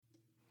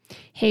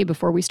Hey,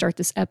 before we start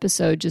this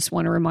episode, just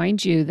want to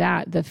remind you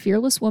that the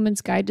Fearless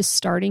Woman's Guide to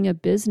Starting a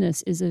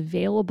Business is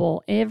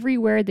available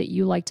everywhere that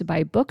you like to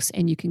buy books,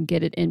 and you can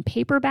get it in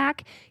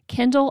paperback,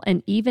 Kindle,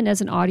 and even as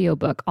an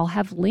audiobook. I'll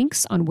have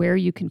links on where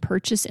you can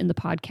purchase in the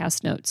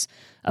podcast notes.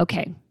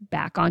 Okay,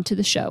 back onto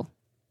the show.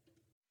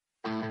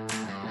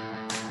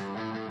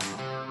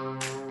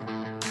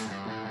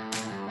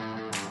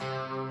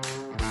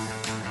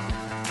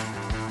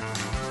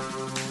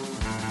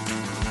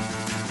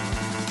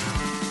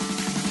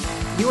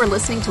 You are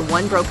listening to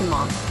One Broken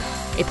Mom,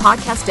 a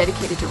podcast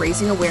dedicated to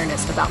raising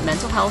awareness about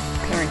mental health,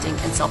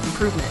 parenting, and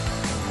self-improvement.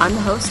 I'm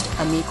the host,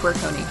 Ami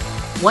Quirconi.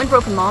 One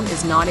Broken Mom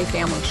is not a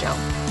family show.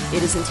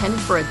 It is intended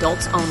for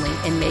adults only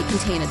and may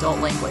contain adult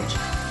language.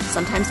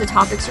 Sometimes the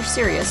topics are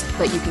serious,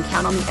 but you can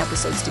count on the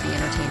episodes to be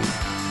entertaining.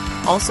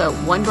 Also,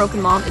 One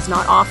Broken Mom is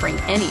not offering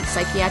any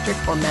psychiatric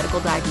or medical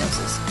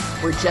diagnosis.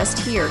 We're just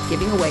here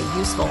giving away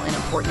useful and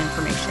important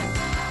information.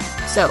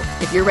 So,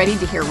 if you're ready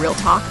to hear real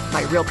talk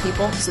by real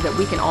people so that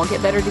we can all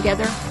get better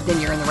together,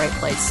 then you're in the right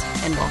place,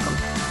 and welcome.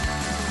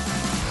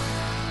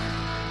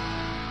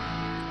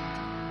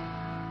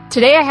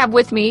 Today I have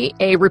with me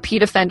a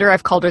repeat offender.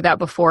 I've called her that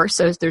before,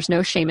 so there's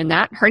no shame in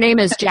that. Her name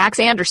is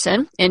Jax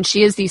Anderson, and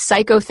she is the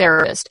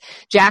psychotherapist.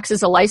 Jax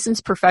is a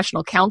licensed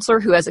professional counselor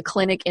who has a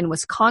clinic in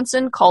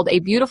Wisconsin called A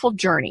Beautiful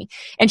Journey,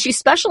 and she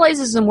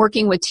specializes in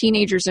working with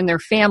teenagers and their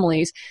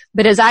families.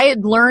 But as I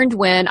had learned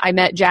when I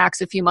met Jax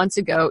a few months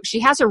ago,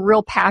 she has a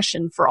real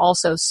passion for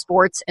also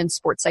sports and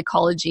sports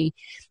psychology.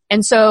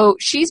 And so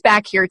she's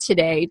back here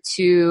today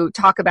to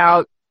talk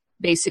about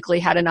basically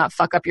how to not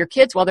fuck up your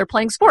kids while they're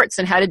playing sports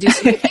and how to do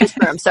some good things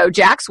for them. So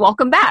Jax,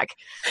 welcome back.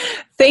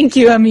 Thank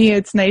you, Ami.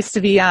 It's nice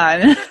to be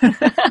on.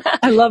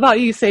 I love how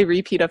you say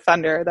repeat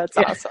offender. That's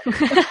awesome.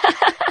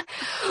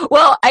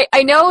 Well,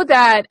 I know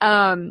that,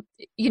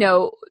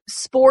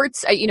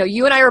 sports,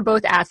 you and I are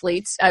both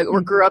athletes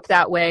or grew up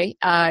that way.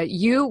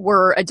 You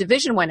were a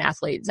Division I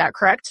athlete. Is that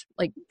correct?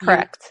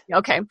 Correct.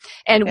 Okay.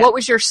 And What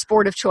was your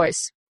sport of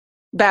choice?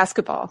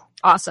 Basketball.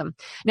 Awesome.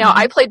 Now,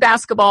 I played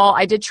basketball.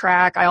 I did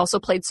track. I also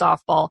played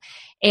softball.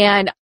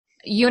 And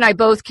you and I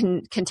both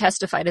can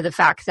testify to the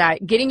fact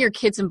that getting your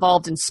kids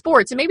involved in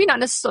sports, and maybe not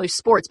necessarily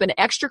sports, but an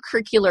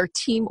extracurricular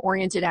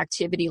team-oriented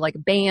activity like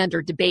band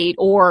or debate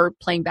or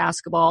playing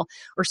basketball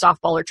or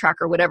softball or track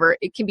or whatever,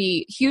 it can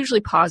be hugely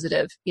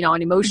positive,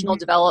 on emotional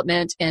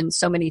development and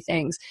so many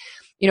things.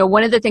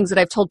 One of the things that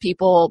I've told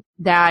people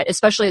that,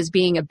 especially as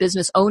being a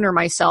business owner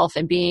myself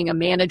and being a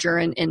manager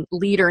and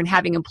leader and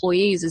having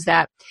employees, is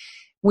that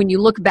when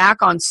you look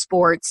back on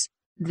sports,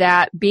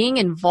 that being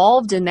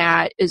involved in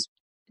that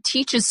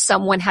teaches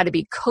someone how to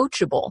be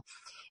coachable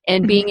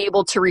and being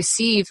able to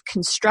receive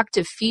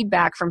constructive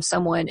feedback from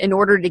someone in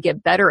order to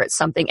get better at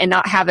something and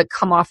not have it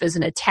come off as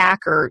an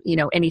attack or,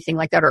 anything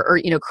like that or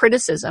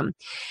criticism.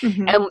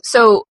 And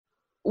so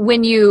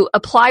when you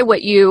apply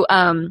what you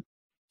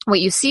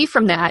see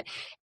from that,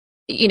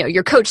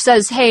 your coach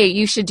says, hey,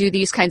 you should do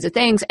these kinds of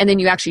things, and then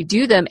you actually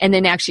do them, and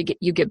then actually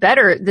you get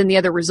better, then the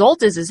other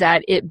result is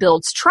that it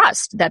builds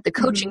trust, that the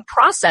coaching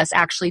process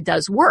actually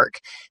does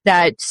work,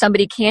 that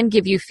somebody can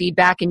give you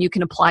feedback and you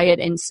can apply it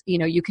and,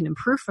 you can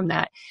improve from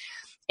that.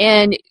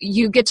 And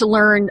you get to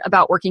learn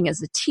about working as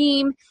a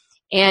team.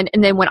 And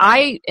then when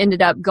I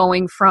ended up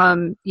going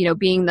from,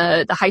 being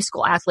the high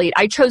school athlete,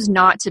 I chose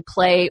not to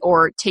play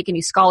or take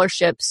any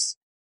scholarships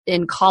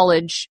in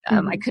college.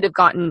 I could have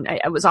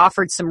I was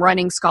offered some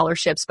running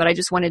scholarships, but I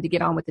just wanted to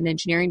get on with an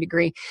engineering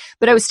degree.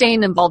 But I was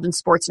staying involved in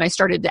sports, and I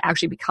started to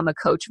actually become a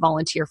coach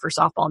volunteer for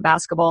softball and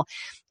basketball.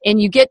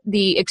 And you get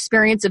the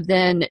experience of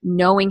then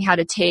knowing how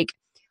to take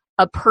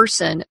a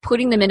person,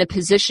 putting them in a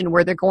position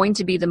where they're going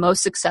to be the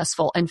most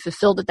successful and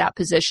fulfilled at that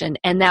position.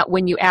 And that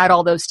when you add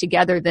all those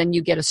together, then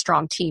you get a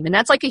strong team. And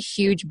that's like a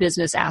huge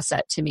business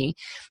asset to me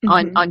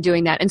on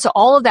doing that. And so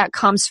all of that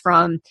comes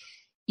from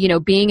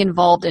being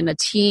involved in a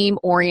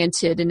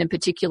team-oriented and in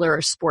particular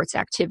a sports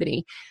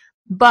activity.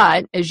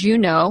 But as you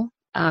know,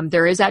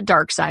 there is that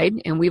dark side,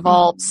 and we've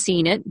all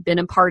seen it, been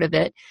a part of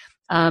it.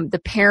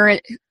 The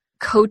parent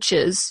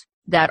coaches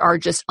that are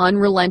just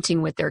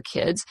unrelenting with their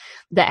kids,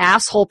 the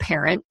asshole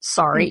parent,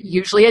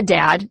 usually a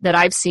dad that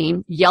I've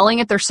seen,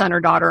 yelling at their son or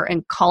daughter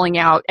and calling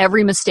out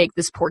every mistake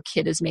this poor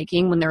kid is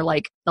making when they're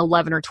like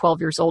 11 or 12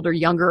 years old or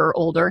younger or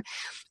older.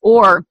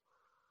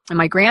 And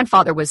my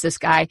grandfather was this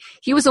guy.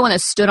 He was the one that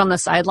stood on the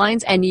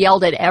sidelines and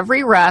yelled at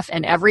every ref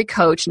and every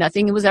coach.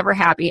 Nothing was ever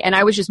happy. And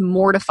I was just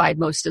mortified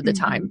most of the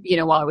time,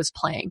 while I was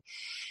playing.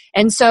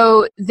 And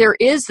so there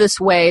is this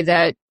way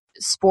that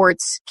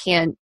sports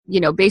can,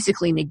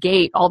 basically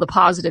negate all the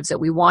positives that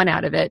we want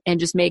out of it and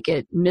just make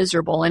it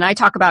miserable. And I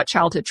talk about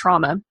childhood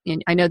trauma,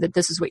 and I know that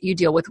this is what you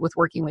deal with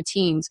working with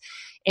teens.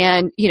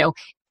 And,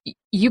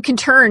 you can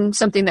turn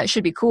something that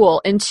should be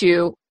cool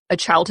into a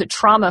childhood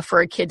trauma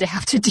for a kid to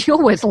have to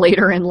deal with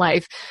later in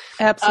life.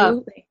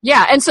 Absolutely.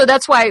 And so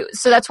that's why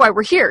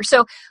we're here.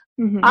 So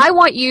I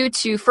want you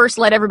to first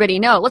let everybody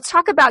know, let's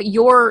talk about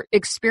your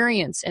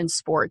experience in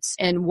sports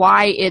and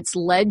why it's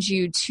led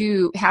you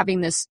to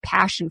having this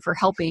passion for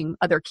helping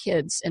other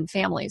kids and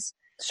families.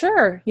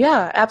 Sure.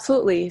 Yeah,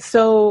 absolutely.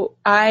 So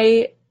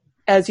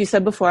as you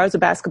said before, I was a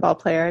basketball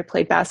player. I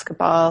played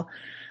basketball.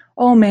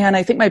 Oh man,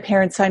 I think my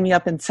parents signed me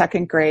up in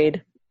second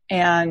grade.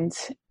 And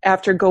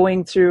after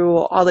going through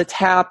all the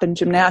tap and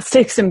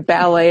gymnastics and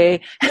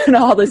ballet and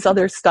all this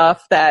other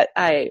stuff that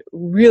I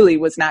really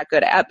was not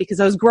good at because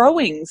I was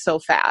growing so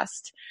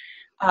fast,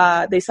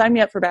 they signed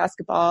me up for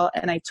basketball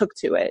and I took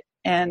to it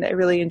and I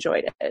really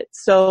enjoyed it.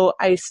 So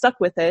I stuck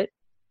with it.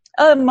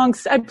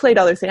 I played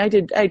other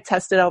things. I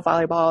tested out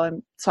volleyball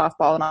and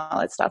softball and all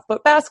that stuff,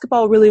 but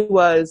basketball really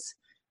was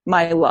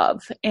my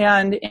love.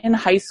 And in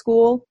high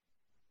school,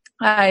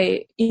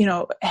 as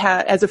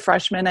a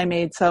freshman, I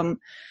made some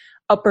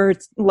upper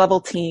level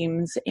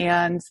teams.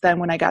 And then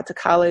when I got to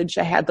college,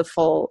 I had the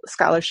full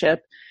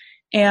scholarship.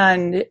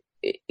 And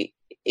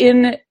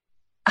in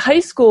high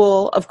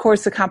school, of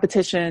course, the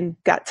competition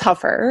got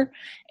tougher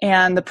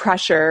and the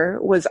pressure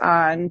was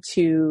on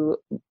to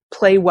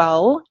play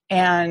well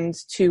and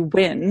to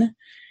win.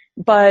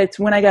 But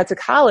when I got to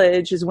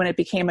college is when it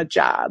became a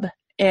job.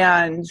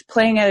 And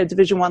playing at a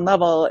Division I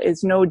level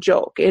is no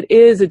joke. It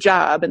is a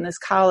job, and this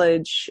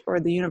college or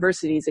the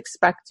universities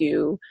expect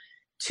you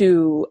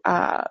to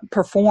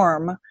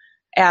perform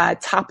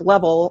at top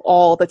level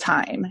all the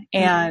time.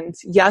 And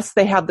yes,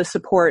 they have the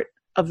support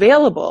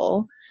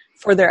available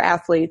for their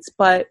athletes,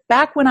 but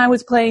back when I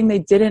was playing, they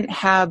didn't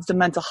have the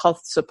mental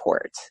health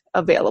support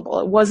available.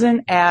 It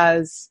wasn't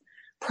as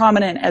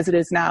prominent as it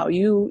is now.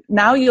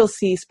 You'll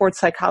see sports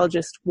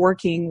psychologists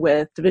working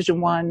with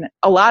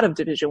a lot of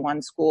Division I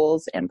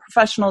schools and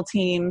professional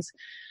teams,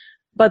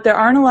 but there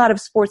aren't a lot of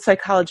sports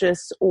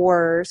psychologists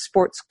or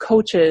sports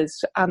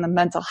coaches on the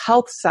mental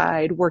health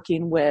side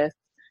working with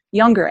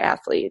younger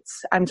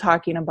athletes. I'm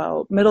talking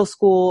about middle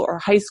school or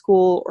high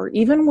school, or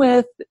even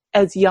with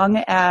as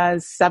young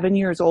as 7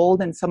 years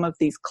old in some of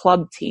these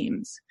club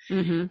teams.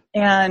 Mm-hmm.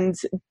 And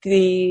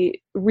the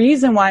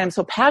reason why I'm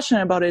so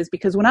passionate about it is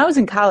because when I was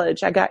in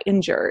college, I got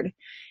injured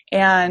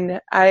and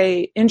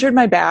I injured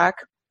my back.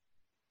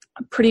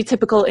 Pretty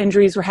typical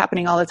injuries were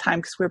happening all the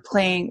time because we're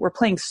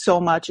playing so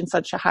much in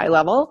such a high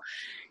level.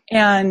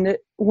 And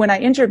when I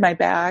injured my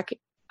back,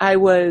 I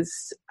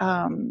was,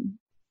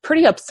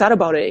 pretty upset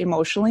about it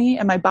emotionally,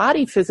 and my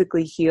body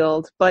physically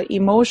healed, but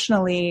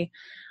emotionally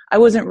I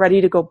wasn't ready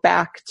to go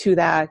back to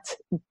that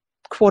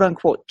quote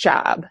unquote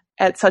job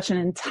at such an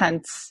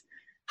intense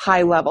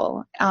high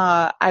level.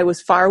 I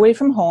was far away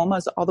from home. I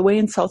was all the way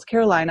in South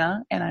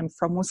Carolina and I'm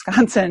from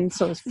Wisconsin.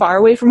 So I was far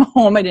away from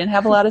home. I didn't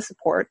have a lot of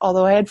support,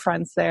 although I had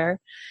friends there.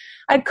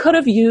 I could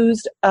have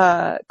used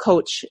a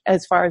coach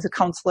as far as a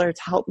counselor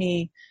to help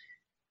me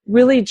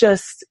really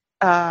just,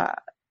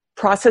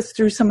 process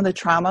through some of the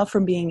trauma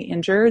from being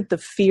injured, the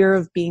fear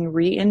of being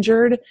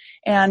re-injured,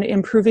 and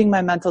improving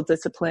my mental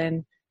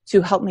discipline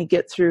to help me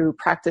get through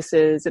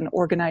practices and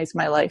organize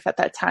my life at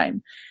that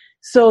time.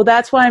 So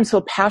that's why I'm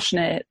so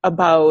passionate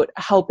about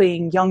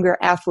helping younger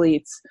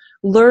athletes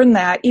learn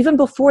that even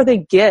before they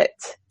get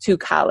to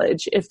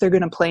college, if they're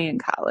going to play in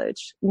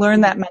college, learn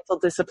that mental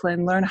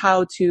discipline, learn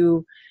how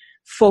to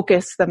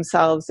focus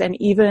themselves,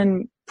 and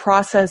even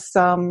process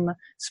some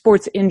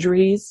sports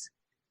injuries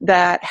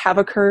that have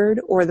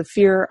occurred, or the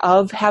fear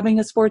of having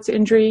a sports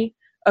injury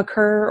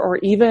occur, or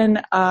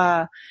even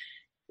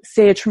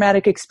say a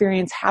traumatic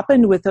experience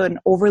happened with an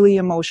overly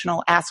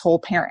emotional asshole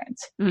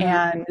parent,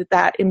 and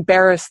that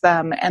embarrassed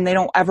them and they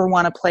don't ever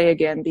want to play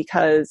again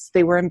because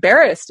they were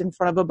embarrassed in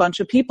front of a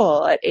bunch of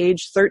people at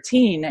age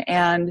 13.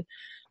 And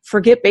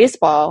forget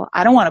baseball.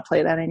 I don't want to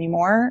play that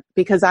anymore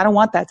because I don't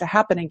want that to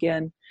happen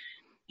again.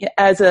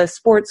 As a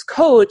sports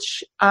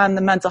coach on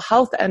the mental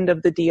health end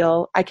of the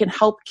deal, I can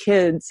help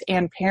kids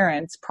and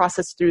parents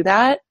process through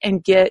that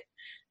and get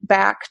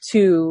back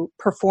to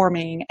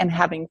performing and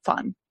having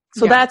fun.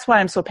 So that's why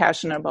I'm so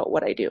passionate about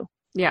what I do.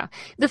 Yeah.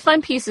 The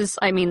fun piece is,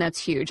 I mean, that's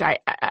huge. I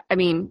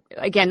mean,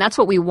 again, that's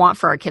what we want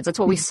for our kids. That's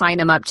what we sign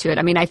them up to it.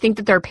 I mean, I think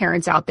that there are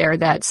parents out there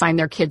that sign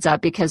their kids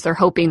up because they're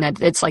hoping that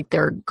it's like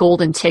their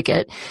golden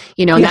ticket,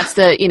 and that's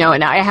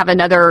and I have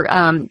another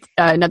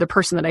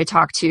person that I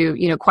talk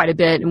to, quite a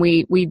bit, and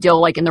we deal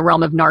like in the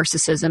realm of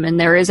narcissism, and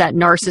there is that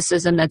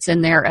narcissism that's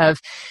in there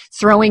of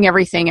throwing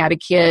everything at a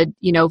kid,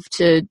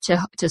 to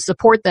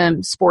support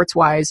them sports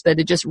wise, but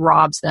it just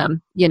robs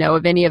them,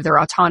 of any of their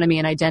autonomy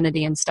and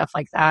identity and stuff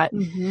like that.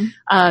 Mm-hmm.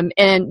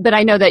 But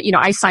I know that,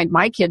 I signed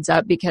my kids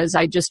up because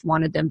I just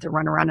wanted them to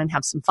run around and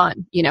have some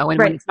fun, and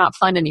when it's not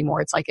fun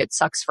anymore, it's like it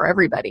sucks for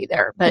everybody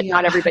there, but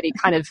not everybody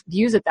kind of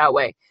views it that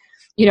way.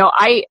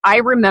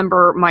 I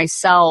remember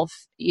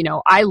myself,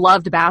 I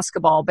loved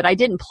basketball, but I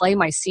didn't play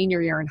my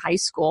senior year in high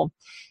school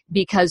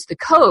because the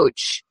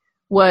coach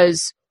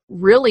was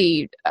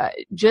really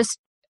just,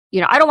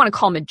 I don't want to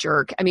call him a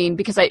jerk. I mean,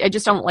 because I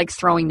just don't like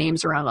throwing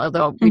names around,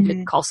 although we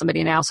did call somebody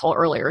an asshole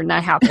earlier and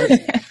that happens.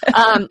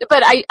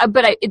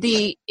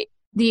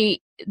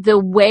 the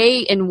way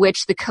in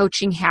which the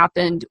coaching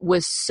happened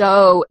was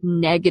so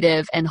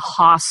negative and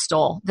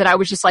hostile that I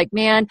was just like,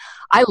 man,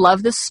 I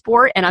love this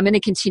sport and I'm going to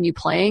continue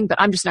playing, but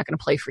I'm just not going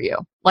to play for you.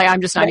 Like,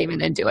 I'm just not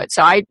even into it.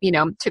 So I,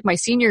 took my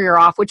senior year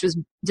off, which was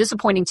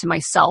disappointing to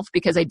myself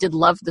because I did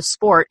love the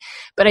sport,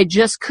 but I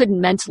just couldn't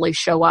mentally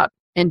show up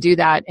and do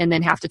that and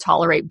then have to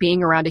tolerate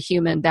being around a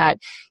human that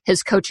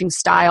his coaching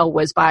style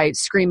was by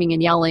screaming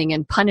and yelling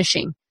and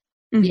punishing.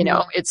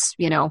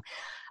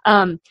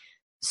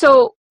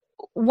 So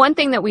one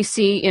thing that we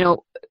see,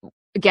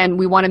 again,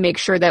 we want to make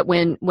sure that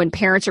when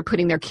parents are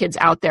putting their kids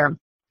out there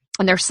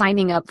and they're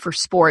signing up for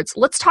sports,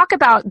 let's talk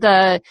about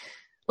the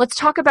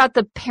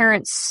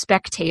parent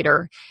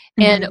spectator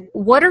and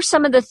what are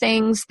some of the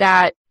things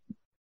that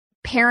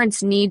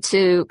parents need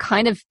to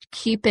kind of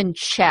keep in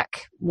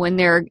check when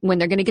they're going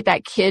to get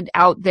that kid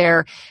out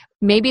there.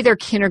 Maybe they're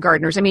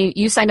kindergartners. I mean,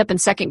 you signed up in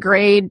second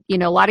grade. A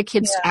lot of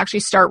kids actually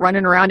start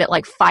running around at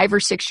like 5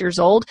 or 6 years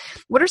old.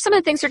 What are some of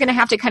the things they're going to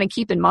have to kind of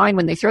keep in mind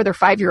when they throw their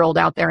 5-year-old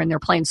out there and they're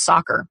playing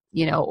soccer,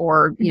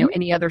 or,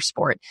 any other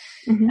sport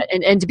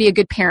and to be a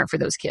good parent for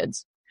those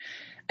kids?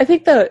 I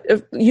think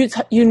you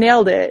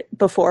nailed it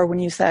before when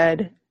you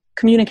said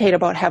communicate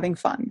about having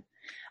fun.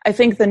 I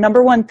think the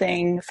number one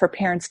thing for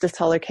parents to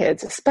tell their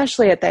kids,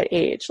 especially at that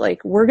age,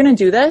 like, we're going to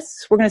do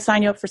this, we're going to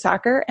sign you up for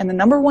soccer, and the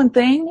number one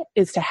thing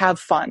is to have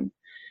fun.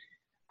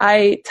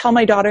 I tell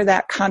my daughter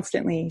that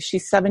constantly.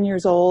 She's 7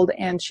 years old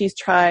and she's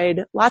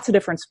tried lots of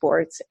different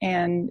sports,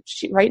 and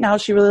right now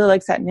she really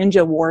likes that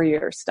Ninja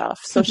Warrior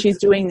stuff. So she's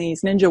doing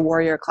these Ninja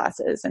Warrior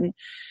classes, and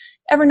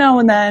every now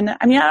and then,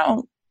 I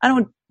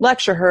don't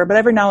lecture her, but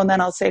every now and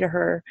then I'll say to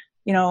her,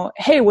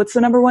 hey, what's the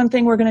number one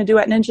thing we're going to do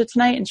at Ninja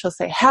tonight? And she'll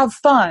say, have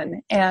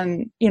fun.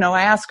 And,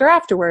 I ask her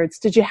afterwards,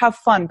 did you have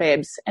fun,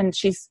 babes? And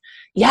she's,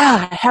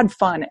 yeah, I had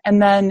fun.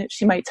 And then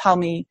she might tell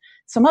me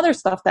some other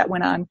stuff that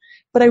went on.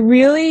 But I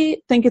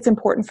really think it's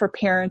important for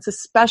parents,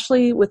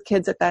 especially with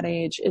kids at that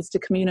age, is to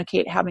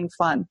communicate having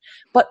fun.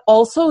 But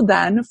also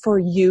then for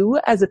you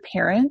as a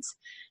parent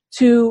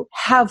to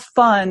have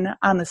fun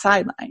on the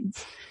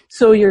sidelines.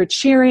 So you're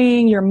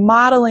cheering, you're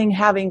modeling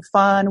having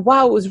fun.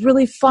 Wow, it was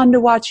really fun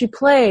to watch you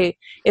play.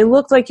 It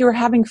looked like you were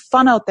having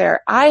fun out there.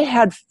 I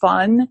had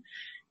fun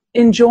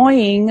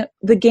enjoying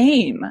the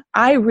game.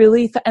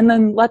 And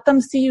then let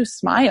them see you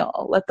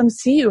smile. Let them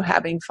see you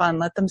having fun.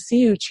 Let them see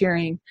you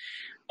cheering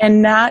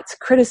and not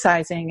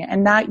criticizing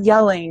and not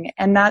yelling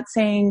and not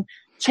saying,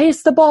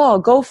 chase the ball,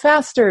 go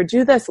faster,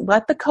 do this.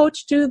 Let the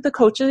coach do the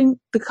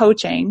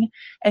coaching,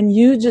 and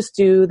you just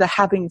do the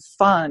having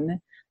fun,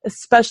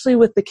 especially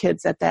with the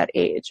kids at that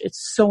age.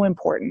 It's so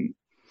important.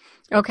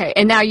 Okay.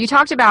 And now you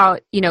talked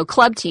about,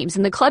 club teams,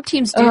 and the club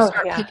teams do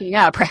start picking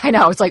up, right? I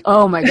know. It's like,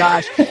 oh my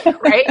gosh,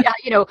 right?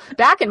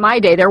 Back in my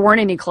day, there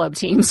weren't any club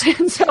teams.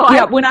 And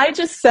so when I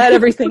just said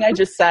everything I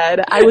just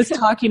said, I was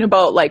talking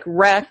about like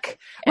rec.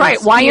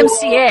 Right. School.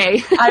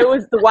 YMCA. I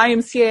was the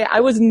YMCA. I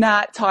was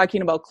not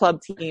talking about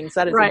club teams.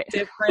 That is a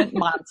different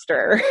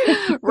monster.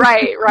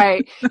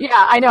 Right.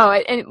 Yeah, I know.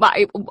 And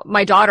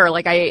my daughter,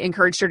 like, I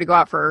encouraged her to go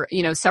out for,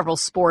 several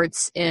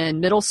sports in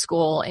middle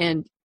school.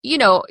 And,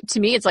 to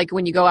me, it's like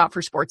when you go out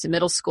for sports in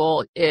middle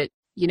school,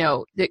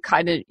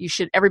 everybody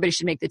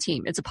should make the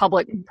team. It's a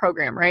public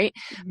program, right?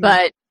 Mm-hmm.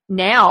 But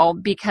now,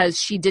 because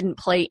she didn't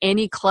play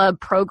any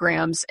club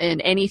programs in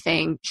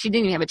anything, she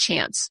didn't even have a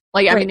chance.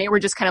 Like, I mean, they were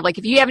just kind of like,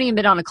 if you haven't even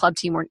been on a club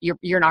team,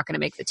 you're not going to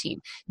make the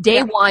team.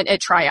 Day one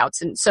at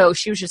tryouts. And so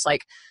she was just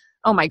like,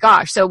 oh my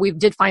gosh. So we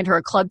did find her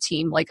a club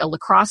team, like a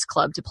lacrosse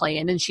club to play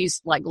in, and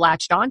she's like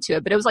latched onto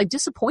it. But it was like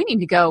disappointing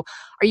to go,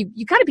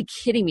 you got to be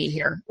kidding me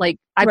here. Like,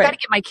 I've got to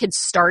get my kids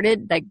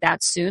started like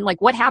that soon.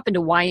 Like, what happened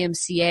to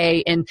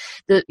YMCA and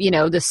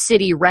the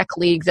city rec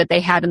league that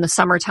they had in the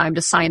summertime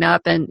to sign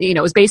up? And, it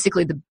was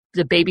basically the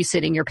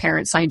babysitting your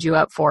parents signed you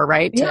up for,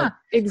 right? Yeah,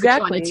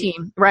 exactly. On a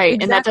team. Right.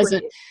 Exactly. And that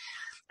doesn't,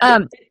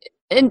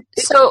 and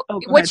so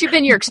what's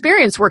been your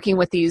experience working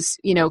with these,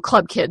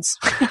 club kids?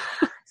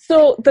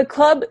 So the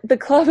club,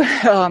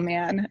 oh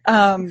man,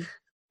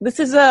 this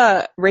is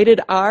a rated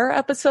R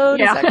episode.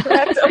 Yeah. Is that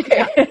correct?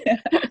 Okay.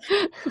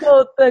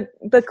 So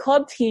the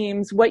club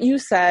teams, what you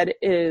said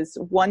is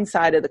one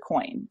side of the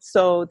coin.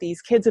 So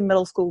these kids in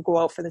middle school go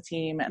out for the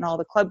team, and all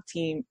the club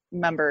team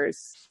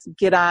members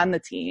get on the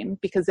team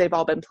because they've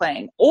all been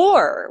playing.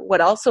 Or what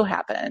also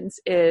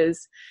happens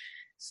is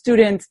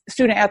student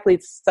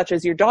athletes such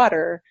as your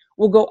daughter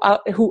will go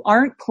out, who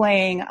aren't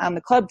playing on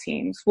the club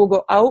teams, will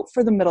go out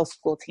for the middle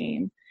school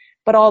team.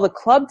 But all the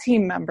club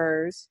team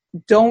members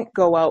don't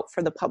go out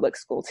for the public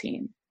school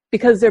team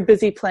because they're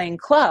busy playing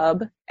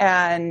club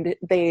and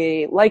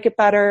they like it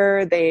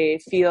better. They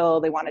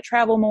feel they want to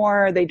travel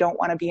more. They don't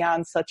want to be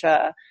on such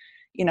a,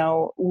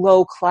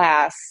 low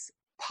class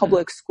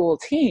public school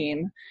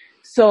team.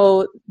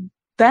 So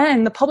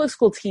then the public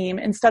school team,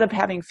 instead of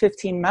having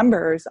 15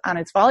 members on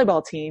its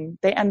volleyball team,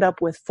 they end up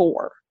with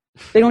 4.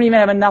 They don't even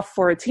have enough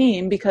for a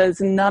team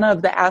because none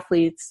of the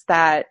athletes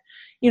that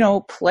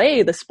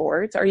play the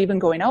sports are even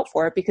going out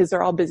for it because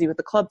they're all busy with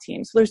the club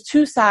team. So there's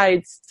two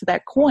sides to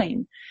that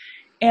coin.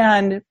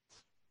 And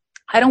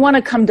I don't want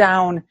to come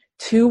down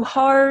too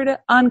hard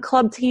on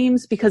club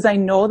teams, because I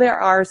know there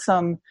are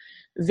some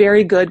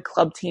very good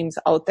club teams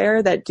out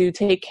there that do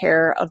take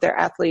care of their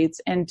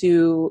athletes and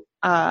do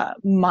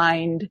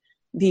mind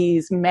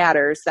these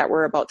matters that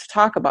we're about to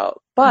talk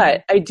about.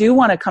 But I do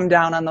want to come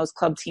down on those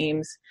club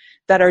teams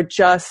that are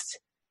just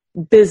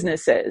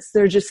businesses.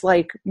 They're just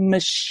like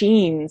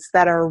machines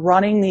that are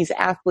running these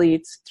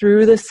athletes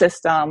through the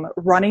system,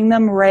 running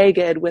them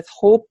ragged with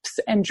hopes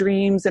and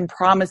dreams and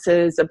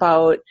promises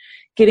about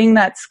getting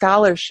that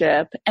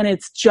scholarship. And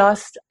it's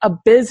just a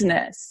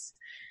business.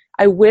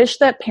 I wish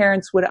that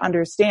parents would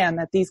understand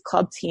that these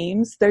club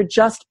teams, they're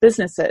just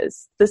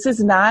businesses. This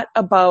is not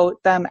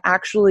about them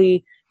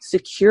actually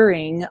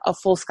securing a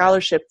full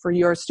scholarship for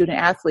your student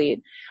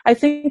athlete. I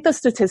think the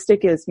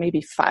statistic is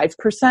maybe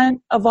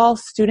 5% of all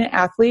student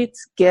athletes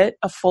get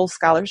a full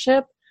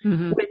scholarship,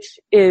 which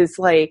is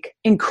like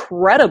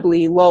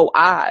incredibly low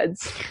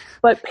odds.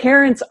 But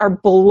parents are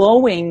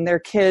blowing their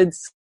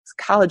kids'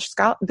 college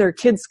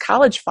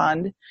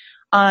fund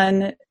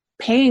on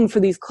paying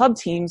for these club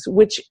teams,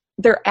 which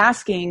they're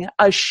asking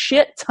a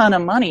shit ton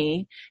of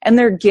money and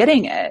they're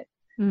getting it.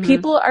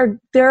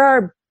 There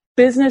are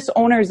business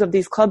owners of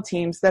these club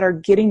teams that are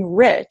getting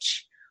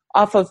rich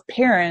off of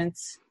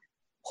parents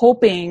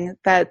hoping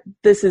that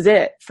this is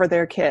it for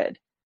their kid.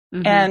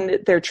 And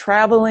they're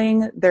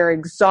traveling, they're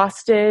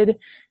exhausted.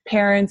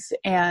 Parents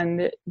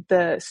and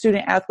the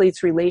student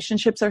athletes'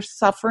 relationships are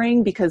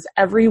suffering because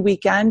every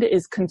weekend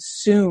is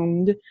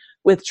consumed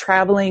with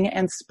traveling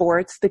and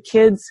sports. The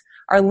kids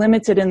are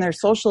limited in their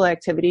social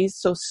activities,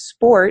 so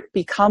sport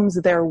becomes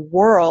their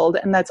world,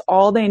 and that's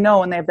all they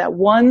know. And they have that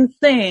one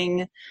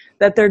thing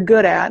that they're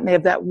good at, and they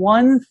have that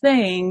one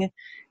thing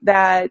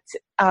that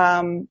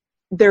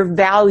they're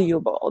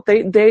valuable.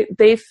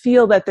 They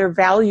feel that their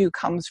value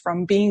comes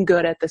from being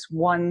good at this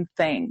one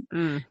thing.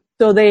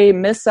 So they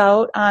miss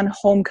out on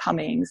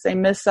homecomings. They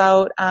miss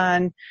out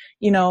on,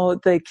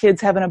 the kids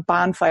having a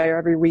bonfire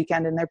every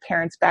weekend in their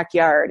parents'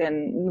 backyard.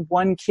 And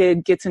one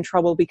kid gets in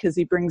trouble because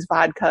he brings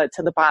vodka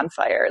to the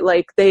bonfire.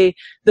 Like the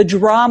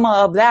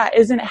drama of that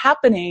isn't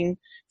happening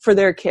for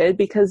their kid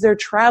because they're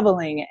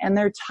traveling and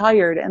they're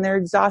tired and they're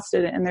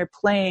exhausted and they're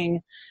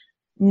playing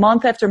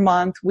month after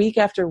month, week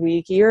after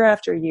week, year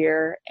after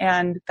year.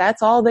 And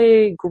that's all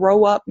they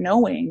grow up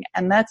knowing.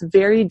 And that's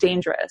very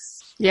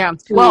dangerous. Yeah.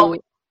 Well,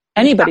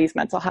 anybody's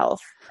mental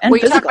health and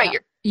physical health.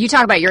 You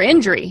talk about your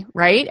injury,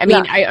 right? I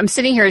mean, I'm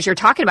sitting here as you're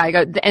talking about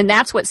it, and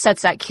that's what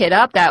sets that kid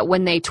up, that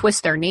when they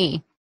twist their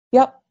knee.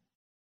 Yep.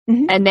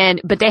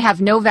 But they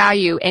have no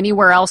value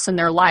anywhere else in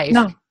their life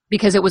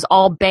because it was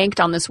all banked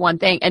on this one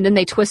thing. And then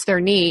they twist their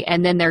knee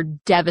and then they're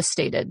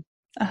devastated.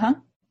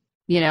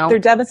 They're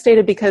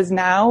devastated because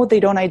now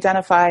they don't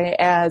identify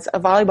as a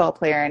volleyball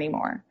player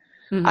anymore.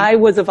 I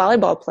was a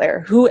volleyball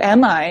player. Who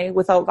am I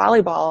without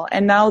volleyball?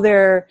 And now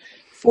they're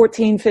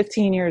 14,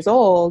 15 years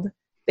old.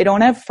 They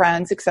don't have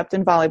friends except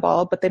in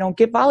volleyball, but they don't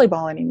get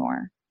volleyball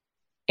anymore.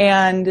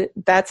 And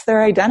that's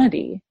their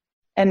identity.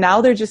 And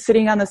now they're just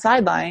sitting on the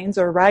sidelines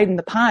or riding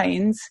the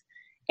pines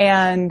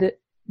and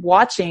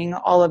watching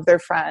all of their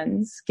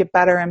friends get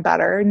better and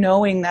better,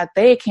 knowing that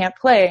they can't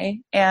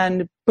play.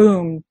 And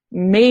boom,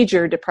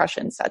 major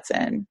depression sets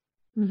in,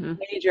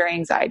 major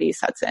anxiety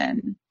sets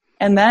in.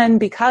 And then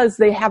because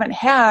they haven't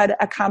had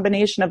a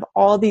combination of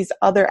all these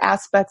other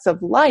aspects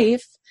of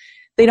life,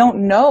 they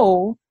don't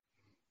know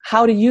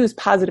how to use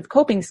positive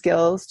coping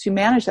skills to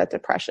manage that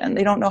depression.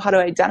 They don't know how to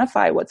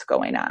identify what's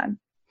going on.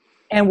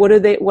 And what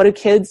do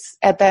kids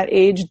at that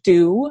age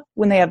do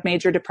when they have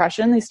major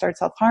depression? They start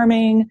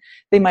self-harming.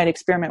 They might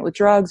experiment with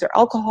drugs or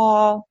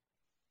alcohol,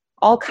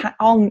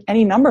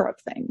 any number of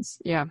things.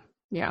 Yeah.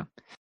 Yeah.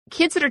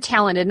 Kids that are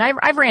talented, and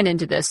I've ran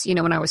into this,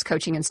 when I was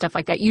coaching and stuff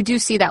like that, you do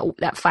see that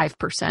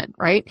 5%,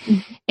 right?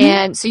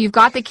 And so you've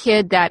got the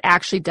kid that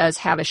actually does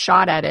have a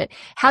shot at it.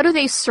 How do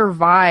they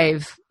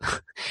survive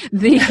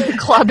the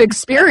club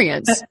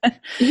experience?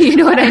 You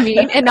know what I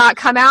mean? And not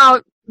come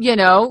out,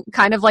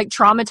 kind of like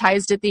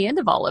traumatized at the end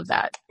of all of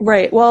that.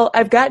 Right. Well,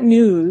 I've got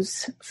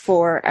news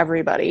for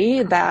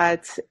everybody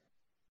that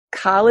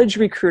college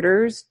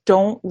recruiters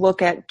don't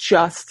look at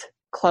just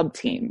club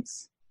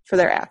teams for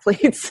their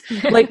athletes.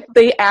 Like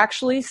they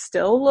actually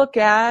still look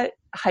at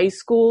high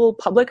school,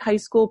 public high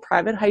school,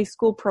 private high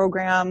school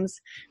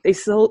programs. They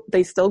still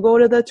go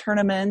to the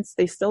tournaments.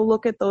 They still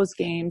look at those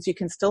games. You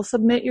can still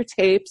submit your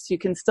tapes. You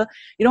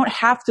don't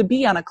have to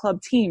be on a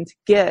club team to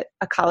get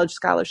a college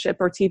scholarship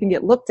or to even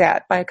get looked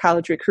at by a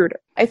college recruiter.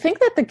 I think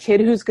that the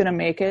kid who's going to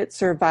make it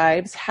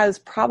survives has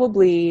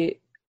probably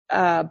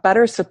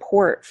better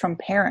support from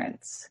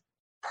parents.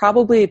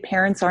 Probably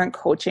parents aren't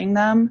coaching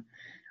them.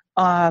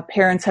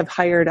 Parents have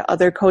hired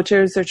other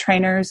coaches or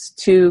trainers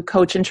to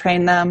coach and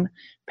train them.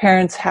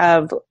 Parents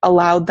have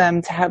allowed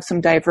them to have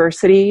some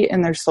diversity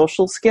in their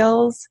social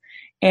skills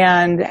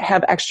and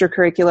have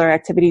extracurricular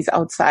activities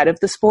outside of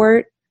the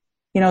sport.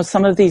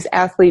 Some of these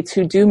athletes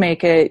who do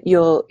make it,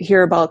 you'll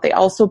hear about, they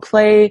also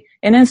play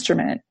an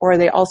instrument, or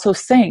they also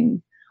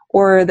sing,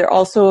 or they're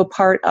also a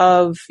part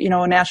of,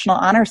 a National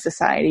Honor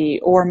Society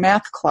or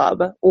math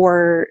club,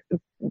 or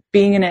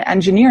being in an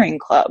engineering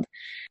club.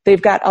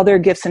 they've got other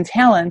gifts and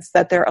talents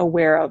that they're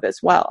aware of as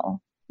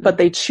well. But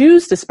they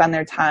choose to spend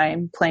their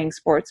time playing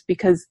sports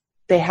because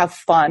they have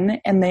fun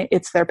and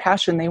it's their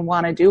passion. They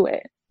want to do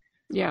it.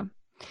 Yeah.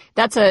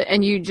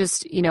 And you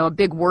just, a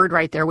big word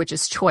right there, which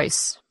is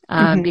choice.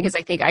 Because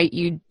I think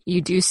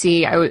you do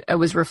see, I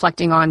was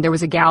reflecting on, there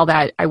was a gal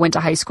that I went to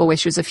high school with.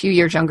 She was a few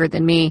years younger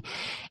than me,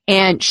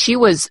 and she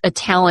was a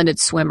talented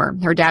swimmer.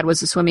 Her dad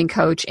was a swimming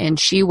coach, and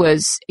she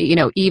was,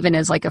 even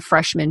as like a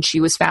freshman,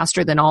 she was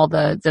faster than all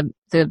the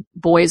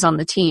boys on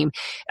the team.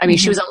 I mean,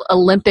 she was an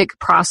Olympic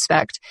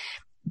prospect.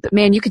 But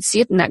man, you could see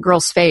it in that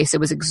girl's face. It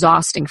was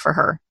exhausting for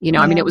her.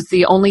 I mean, it was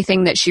the only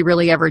thing that she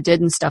really ever did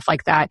and stuff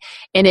like that.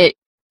 And it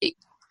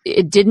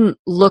didn't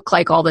look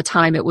like all the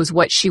time it was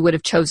what she would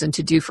have chosen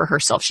to do for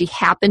herself. She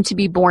happened to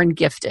be born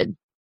gifted,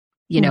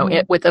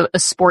 with a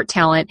sport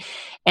talent.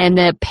 And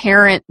the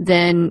parent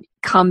then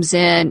comes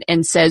in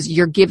and says,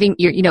 you're giving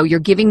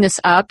this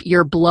up,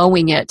 you're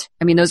blowing it.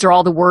 I mean, those are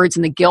all the words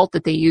and the guilt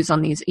that they use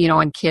on these,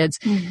 on kids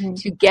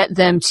to get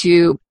them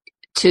to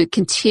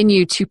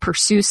continue to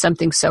pursue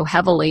something so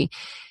heavily.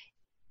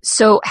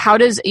 So how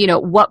does,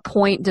 what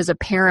point does a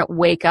parent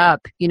wake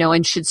up,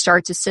 and should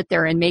start to sit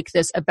there and make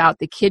this about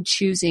the kid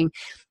choosing?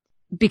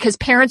 Because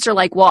parents are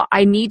like, well,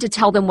 I need to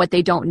tell them what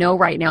they don't know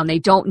right now. And they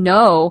don't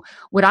know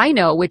what I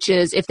know, which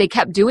is if they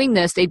kept doing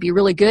this, they'd be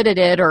really good at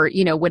it, or,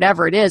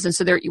 whatever it is. And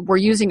so we're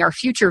using our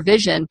future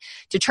vision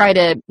to try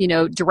to,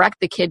 direct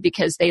the kid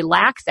because they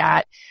lack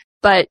that.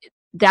 But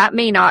that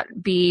may not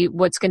be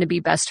what's going to be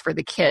best for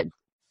the kid.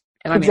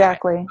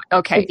 Exactly.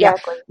 Okay.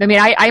 Exactly. Yeah.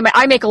 I mean,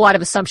 I make a lot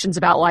of assumptions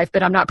about life,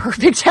 but I'm not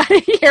perfect at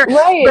it here.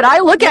 Right. But I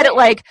look at it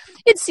like,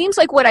 it seems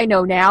like what I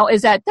know now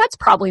is that that's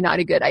probably not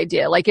a good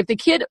idea. Like if the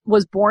kid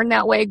was born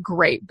that way,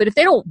 great. But if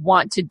they don't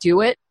want to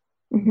do it,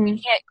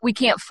 we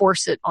can't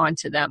force it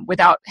onto them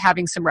without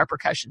having some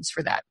repercussions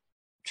for that.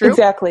 True?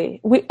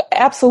 Exactly.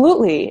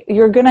 Absolutely.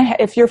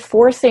 If you're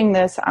forcing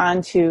this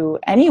onto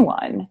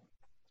anyone,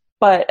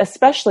 but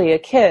especially a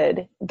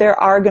kid, there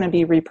are going to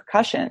be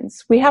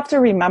repercussions. We have to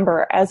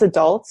remember, as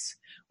adults,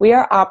 we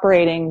are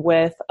operating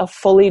with a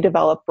fully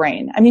developed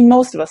brain. I mean,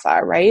 most of us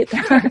are, right?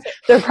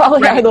 There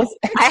probably are those.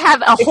 I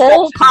have a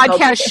whole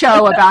podcast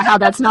show about how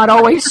that's not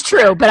always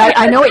true, but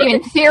I know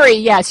in theory,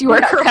 yes, you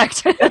are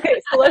correct.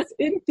 Okay, so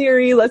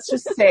let's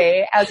just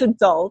say, as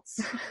adults,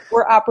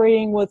 we're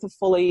operating with a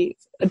fully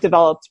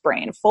developed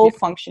brain, full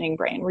functioning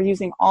brain. We're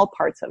using all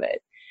parts of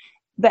it.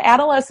 The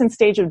adolescent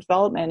stage of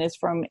development is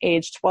from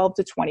age 12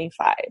 to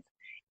 25.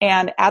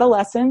 And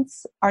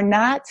adolescents are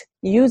not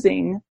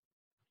using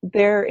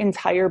their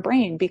entire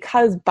brain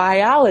because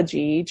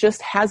biology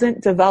just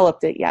hasn't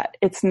developed it yet.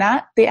 It's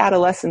not the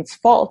adolescent's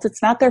fault.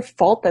 It's not their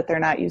fault that they're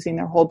not using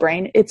their whole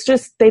brain. It's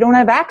just they don't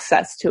have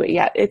access to it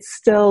yet. It's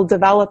still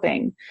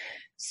developing.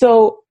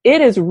 So it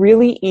is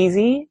really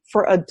easy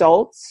for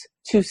adults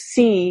to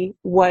see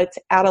what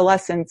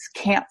adolescents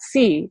can't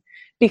see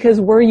because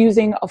we're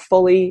using a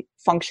fully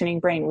functioning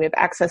brain. We have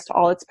access to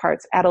all its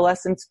parts.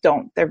 Adolescents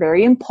don't. They're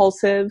very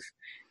impulsive.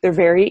 They're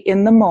very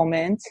in the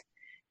moment.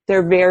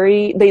 They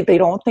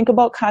don't think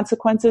about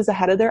consequences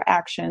ahead of their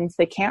actions.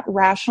 They can't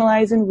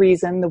rationalize and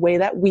reason the way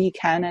that we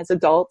can as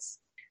adults.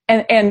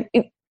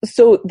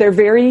 So they're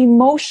very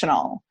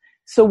emotional.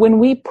 So when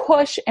we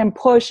push and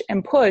push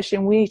and push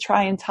and we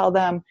try and tell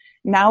them,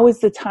 now is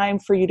the time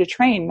for you to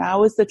train.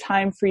 Now is the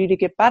time for you to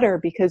get better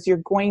because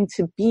you're going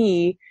to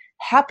be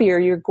happier.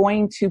 You're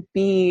going to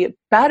be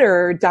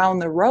better down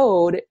the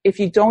road. If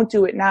you don't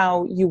do it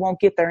now, you won't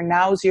get there.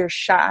 Now's your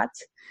shot.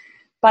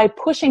 By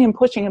pushing and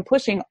pushing and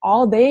pushing,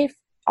 all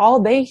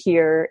they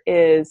hear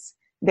is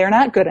they're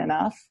not good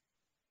enough,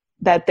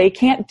 that they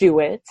can't do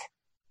it,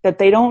 that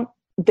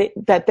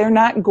they're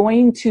not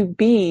going to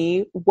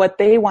be what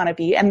they want to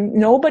be. And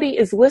nobody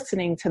is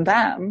listening to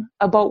them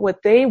about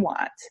what they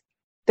want.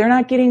 They're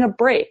not getting a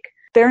break.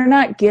 They're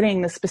not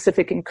getting the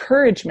specific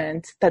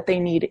encouragement that they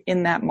need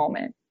in that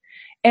moment.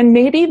 And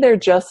maybe they're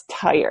just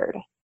tired.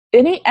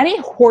 Any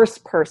horse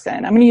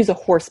person, I'm going to use a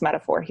horse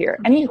metaphor here.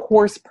 Any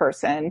horse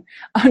person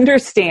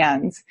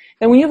understands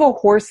that when you have a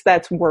horse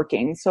that's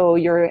working, so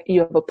you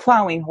have a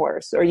plowing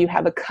horse, or you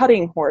have a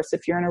cutting horse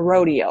if you're in a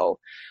rodeo,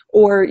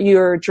 or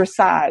you're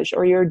dressage,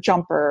 or you're a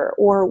jumper,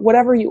 or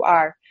whatever you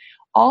are,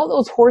 all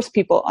those horse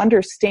people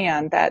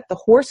understand that the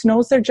horse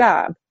knows their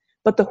job,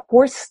 but the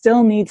horse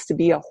still needs to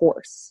be a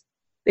horse.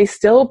 They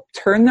still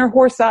turn their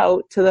horse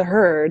out to the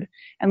herd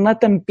and let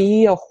them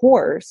be a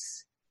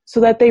horse, so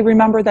that they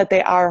remember that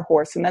they are a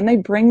horse. And then they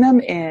bring them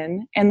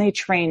in and they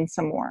train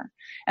some more.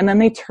 And then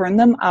they turn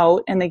them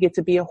out and they get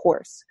to be a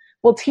horse.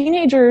 Well,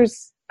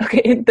 teenagers,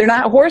 okay, they're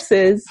not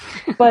horses,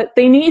 but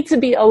they need to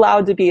be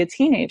allowed to be a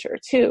teenager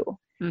too.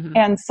 Mm-hmm.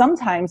 And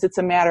sometimes it's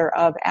a matter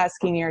of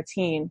asking your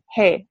teen,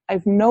 hey,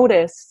 I've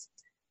noticed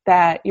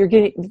that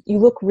you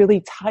look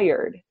really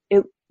tired.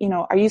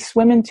 Are you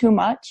swimming too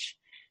much?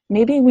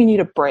 Maybe we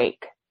need a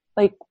break.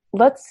 Like,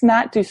 let's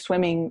not do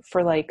swimming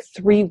for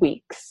 3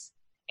 weeks.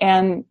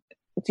 And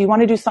do you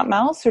want to do something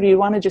else, or do you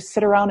want to just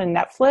sit around and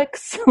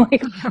Netflix?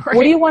 Right.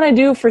 What do you want to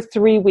do for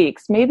 3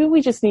 weeks? Maybe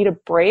we just need a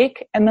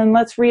break, and then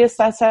let's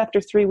reassess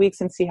after 3 weeks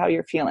and see how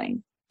you're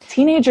feeling.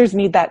 Teenagers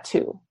need that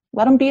too.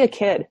 Let them be a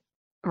kid.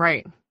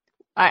 Right.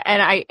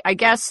 I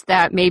guess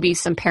that maybe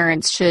some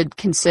parents should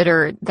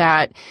consider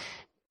that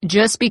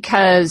just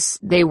because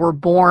they were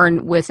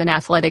born with an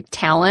athletic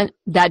talent,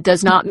 that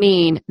does not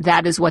mean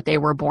that is what they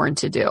were born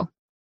to do.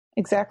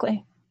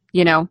 Exactly.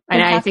 You know,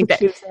 and I think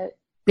that,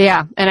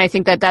 yeah, and I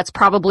think that that's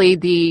probably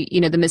the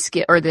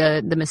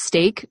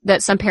mistake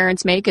that some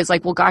parents make is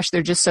like, well, gosh,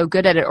 they're just so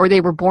good at it, or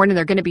they were born and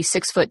they're going to be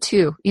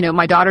 6'2". You know,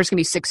 my daughter's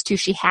going to be 6'2".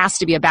 She has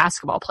to be a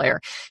basketball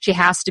player. She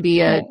has to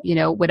be a, you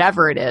know,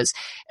 whatever it is.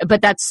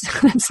 But that's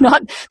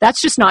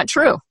just not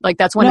true. Like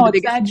that's one of the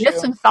biggest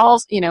myths and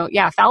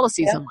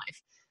fallacies in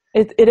life.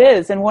 It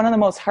is. And one of the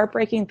most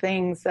heartbreaking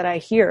things that I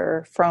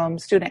hear from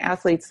student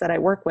athletes that I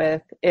work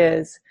with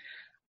is,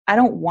 I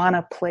don't want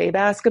to play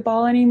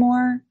basketball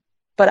anymore,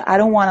 but I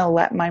don't want to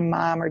let my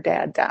mom or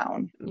dad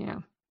down. Yeah.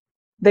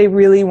 They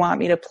really want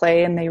me to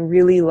play and they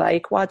really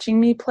like watching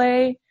me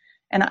play,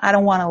 and I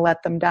don't want to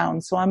let them down.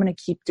 So I'm going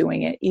to keep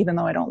doing it even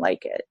though I don't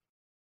like it.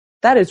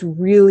 That is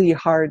really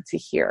hard to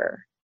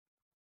hear.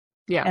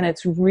 Yeah. And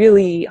it's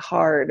really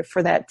hard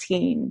for that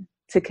teen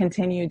to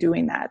continue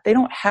doing that. They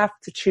don't have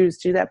to choose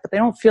to do that, but they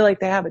don't feel like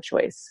they have a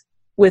choice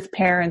with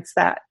parents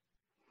that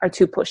are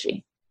too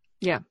pushy.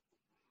 Yeah.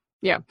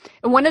 Yeah.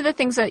 And one of the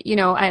things that, you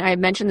know, I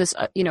mentioned this,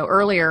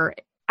 earlier,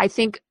 I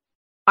think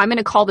I'm going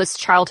to call this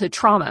childhood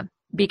trauma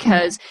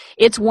because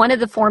it's one of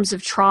the forms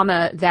of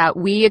trauma that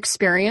we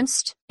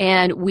experienced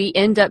and we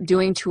end up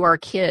doing to our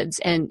kids.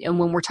 And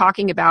when we're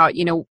talking about,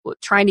 you know,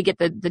 trying to get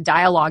the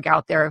dialogue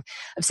out there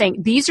of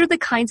saying, these are the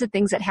kinds of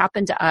things that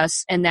happen to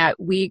us and that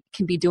we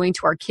can be doing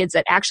to our kids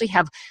that actually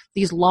have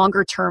these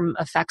longer term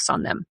effects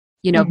on them,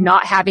 you know,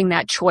 not having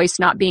that choice,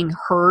 not being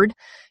heard,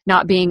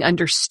 not being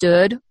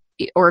understood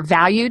or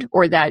valued,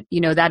 or that,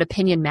 you know, that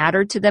opinion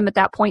mattered to them at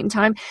that point in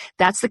time.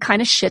 That's the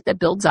kind of shit that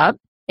builds up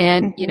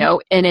and, you know,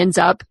 and ends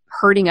up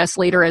hurting us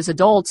later as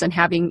adults and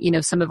having, you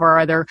know, some of our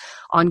other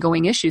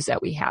ongoing issues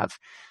that we have.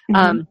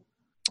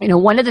 You know,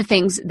 one of the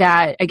things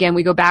that, again,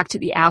 we go back to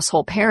the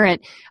asshole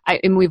parent,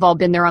 and we've all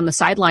been there on the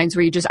sidelines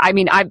where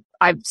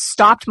I've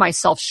stopped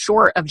myself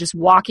short of just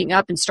walking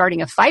up and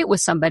starting a fight with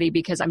somebody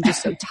because I'm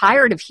just so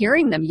tired of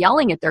hearing them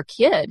yelling at their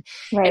kid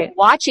and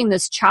watching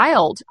this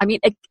child. I mean,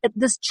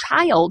 this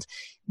child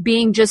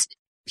being just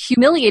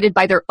humiliated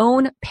by their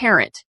own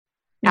parent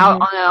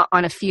out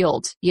on a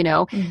field, you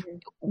know.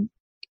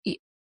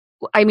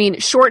 I mean,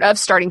 short of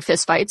starting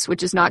fistfights,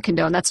 which is not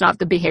condoned. That's not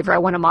the behavior I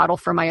want to model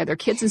for my other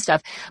kids and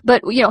stuff.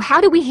 But, you know,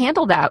 how do we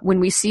handle that when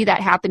we see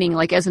that happening,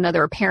 like as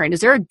another parent?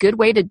 Is there a good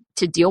way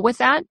to deal with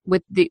that,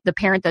 with the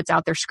parent that's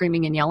out there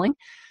screaming and yelling?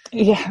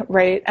 Yeah,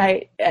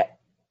 right.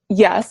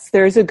 Yes,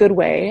 there's a good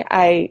way.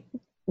 I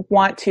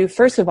want to,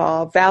 first of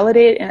all,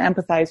 validate and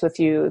empathize with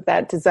you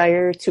that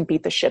desire to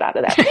beat the shit out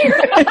of that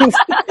parent.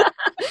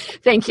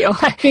 Thank you.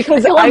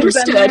 Because I've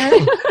been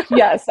there.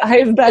 Yes,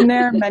 I've been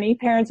there. Many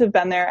parents have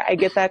been there. I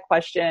get that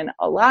question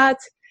a lot.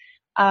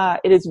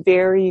 It is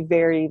very,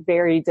 very,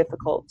 very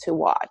difficult to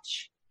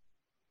watch.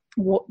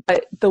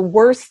 But the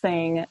worst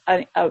thing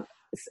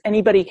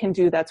anybody can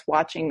do that's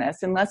watching this,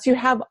 unless you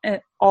have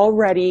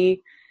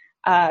already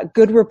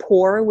good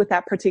rapport with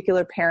that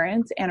particular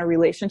parent and a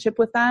relationship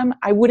with them,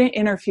 I wouldn't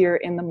interfere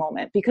in the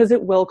moment because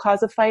it will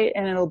cause a fight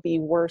and it'll be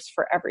worse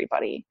for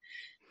everybody.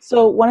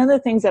 So one of the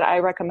things that I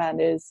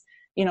recommend is,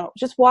 you know,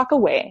 just walk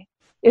away.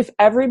 If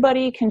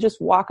everybody can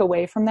just walk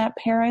away from that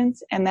parent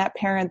and that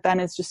parent then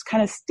is just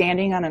kind of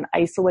standing on an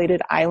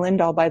isolated island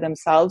all by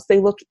themselves, they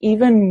look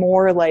even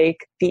more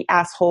like the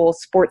asshole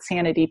sports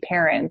sanity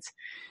parent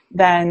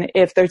than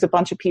if there's a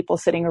bunch of people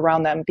sitting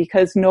around them,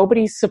 because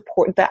nobody's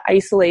supporting.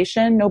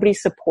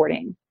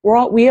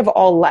 We have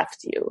all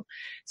left you.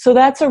 So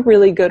that's a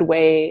really good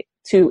way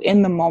to,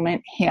 in the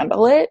moment,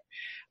 handle it.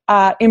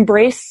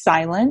 Embrace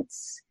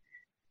silence.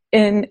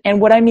 And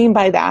what I mean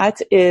by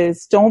that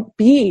is don't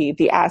be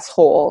the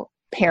asshole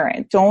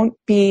parent. Don't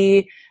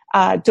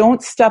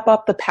step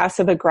up the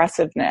passive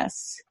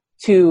aggressiveness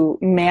to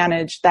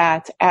manage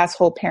that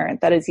asshole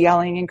parent that is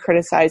yelling and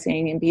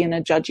criticizing and being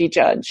a judgy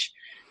judge.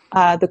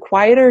 The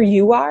quieter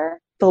you are,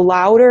 the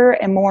louder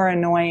and more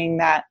annoying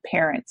that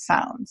parent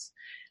sounds.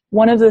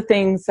 One of the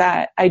things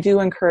that I do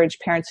encourage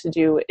parents to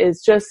do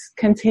is just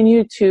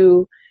continue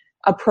to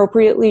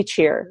appropriately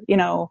cheer. You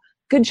know,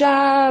 good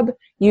job,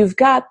 you've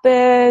got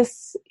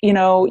this. You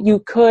know, you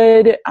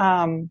could,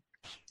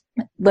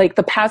 like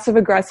the passive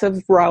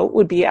aggressive route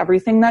would be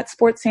everything that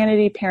sports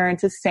sanity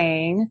parent is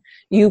saying,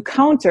 you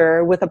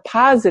counter with a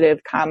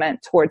positive comment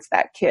towards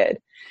that kid,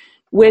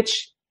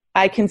 which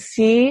I can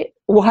see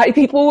why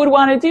people would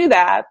want to do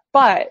that.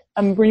 But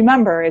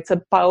remember, it's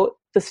about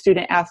the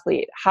student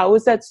athlete. How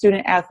is that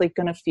student athlete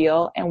going to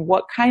feel? And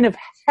what kind of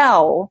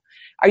hell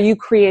are you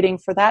creating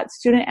for that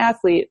student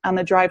athlete on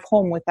the drive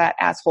home with that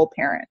asshole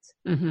parent?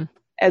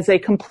 As they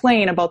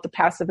complain about the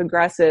passive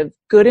aggressive,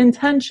 good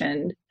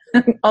intentioned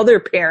other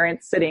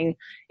parents sitting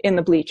in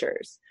the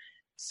bleachers.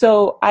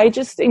 So I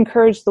just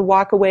encourage the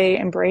walk away,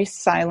 embrace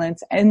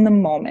silence in the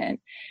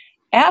moment.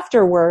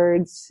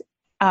 Afterwards,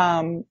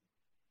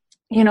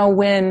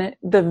 when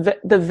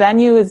the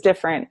venue is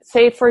different,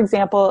 say, for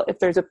example, if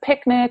there's a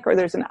picnic or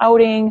there's an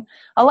outing,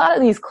 a lot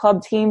of these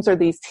club teams or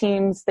these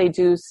teams, they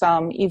do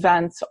some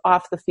events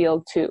off the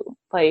field too.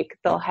 Like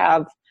they'll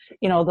have,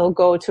 they'll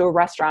go to a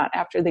restaurant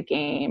after the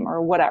game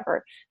or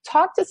whatever.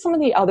 Talk to some of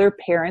the other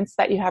parents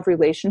that you have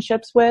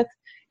relationships with.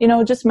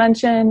 Just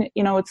mention,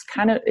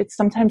 it's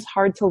sometimes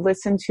hard to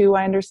listen to.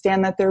 I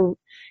understand that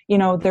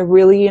they're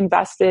really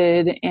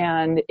invested,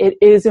 and it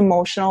is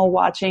emotional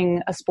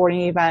watching a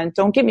sporting event.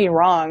 Don't get me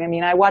wrong. I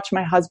mean, I watch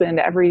my husband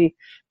every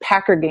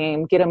Packer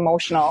game get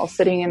emotional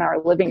sitting in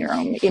our living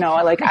room.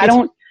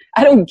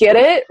 I don't get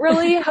it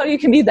really how you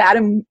can be that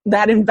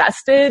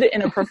invested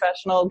in a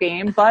professional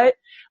game, but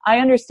I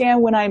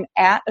understand when I'm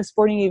at a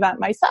sporting event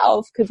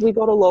myself, because we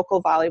go to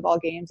local volleyball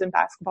games and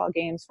basketball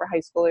games for high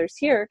schoolers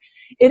here.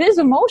 It is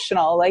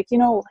emotional.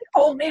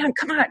 Oh man,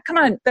 come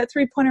on, that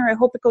 3-pointer, I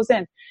hope it goes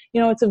in.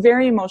 It's a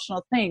very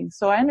emotional thing.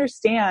 So I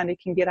understand it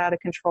can get out of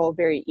control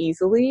very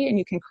easily, and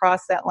you can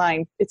cross that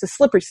line. It's a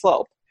slippery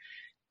slope.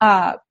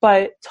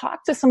 But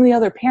talk to some of the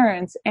other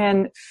parents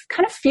and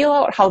kind of feel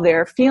out how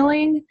they're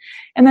feeling.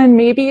 And then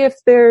maybe if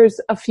there's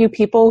a few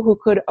people who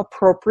could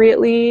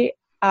appropriately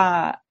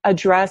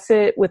address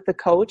it with the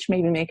coach,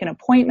 maybe make an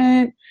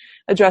appointment,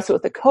 address it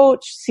with the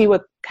coach, see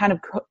what kind of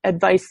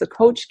advice the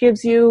coach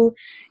gives you,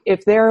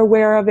 if they're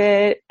aware of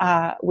it,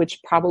 which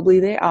probably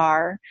they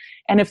are,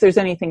 and if there's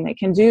anything they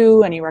can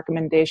do, any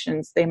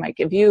recommendations they might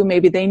give you.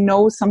 Maybe they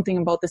know something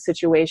about the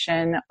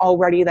situation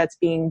already that's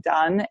being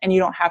done, and you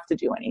don't have to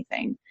do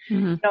anything.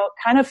 Mm-hmm.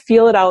 Kind of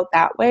feel it out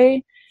that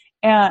way,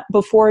 and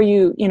before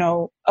you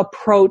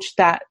approach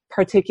that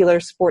particular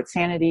sports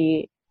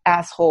sanity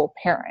asshole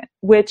parent,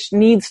 which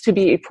needs to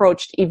be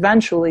approached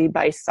eventually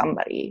by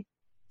somebody.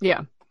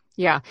 Yeah.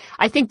 Yeah.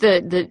 I think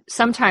that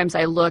sometimes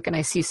I look and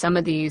I see some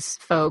of these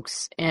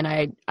folks, and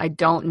I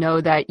don't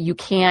know that you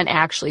can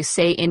actually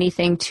say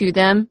anything to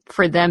them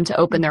for them to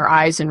open their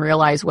eyes and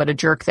realize what a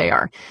jerk they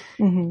are.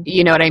 Mm-hmm.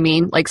 You know what I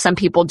mean? Like some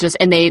people just,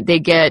 and they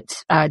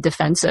get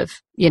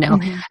defensive,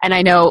 mm-hmm. And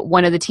I know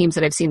one of the teams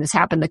that I've seen this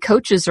happen, the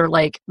coaches are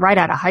like right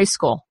out of high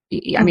school.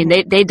 Mm-hmm. I mean,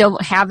 they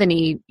don't have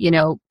any,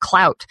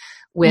 clout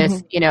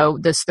with,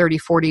 mm-hmm. This 30,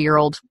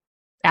 40-year-old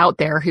out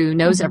there who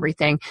knows mm-hmm.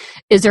 everything.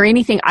 Is there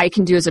anything I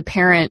can do as a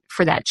parent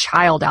for that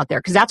child out there?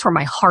 Because that's where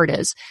my heart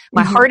is.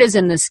 My mm-hmm. heart is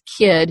in this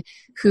kid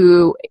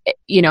who,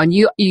 and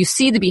you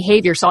see the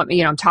behavior. So,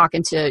 I'm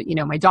talking to,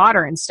 my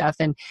daughter and stuff.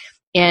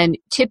 And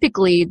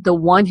typically the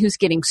one who's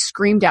getting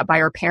screamed at by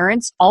her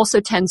parents also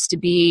tends to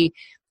be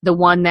the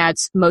one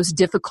that's most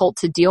difficult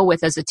to deal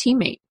with as a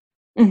teammate.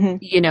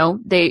 Mm-hmm.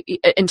 They,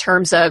 in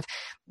terms of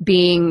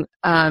being,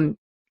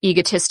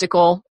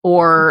 egotistical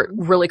or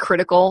really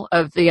critical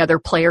of the other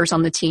players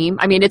on the team.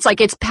 I mean, it's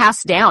like it's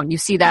passed down. You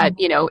see that,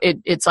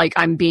 it's like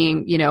I'm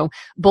being,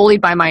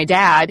 bullied by my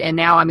dad, and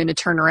now I'm going to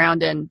turn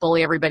around and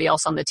bully everybody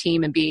else on the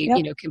team and be,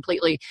 yep.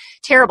 Completely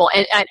terrible.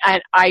 And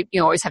I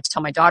always have to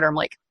tell my daughter, I'm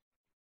like,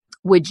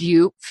 would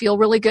you feel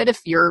really good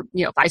if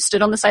if I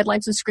stood on the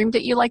sidelines and screamed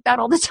at you like that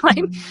all the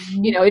time?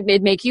 Mm-hmm.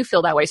 It'd make you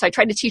feel that way. So I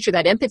tried to teach her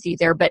that empathy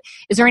there, but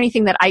is there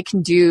anything that I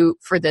can do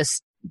for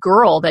this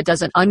girl that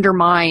doesn't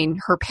undermine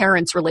her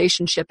parents'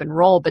 relationship and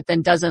role, but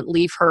then doesn't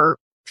leave her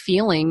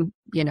feeling,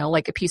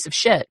 like a piece of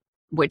shit,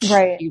 which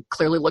right.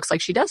 Clearly looks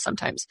like she does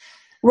sometimes.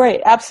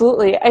 Right.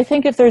 Absolutely. I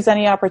think if there's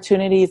any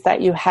opportunities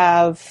that you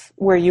have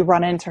where you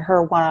run into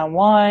her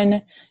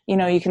one-on-one,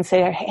 you can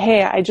say,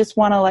 hey, I just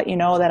want to let you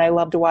know that I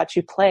love to watch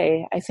you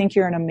play. I think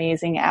you're an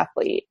amazing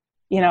athlete,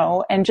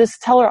 and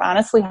just tell her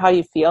honestly how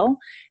you feel.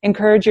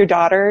 Encourage your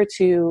daughter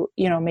to,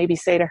 maybe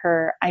say to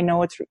her, I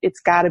know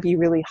it's gotta be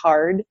really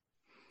hard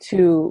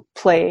to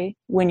play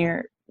when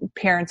your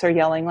parents are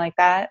yelling like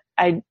that.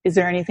 Is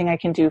there anything I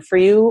can do for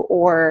you?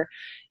 Or,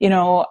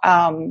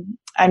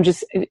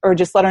 just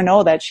let her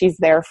know that she's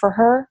there for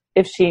her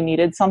if she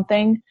needed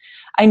something.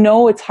 I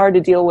know it's hard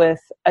to deal with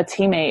a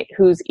teammate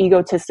who's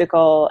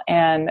egotistical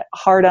and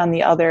hard on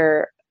the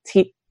other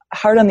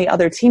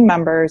team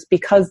members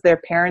because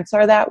their parents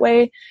are that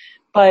way.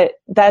 But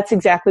that's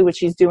exactly what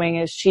she's doing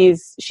is she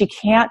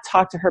can't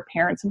talk to her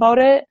parents about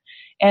it.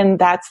 And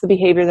that's the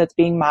behavior that's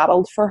being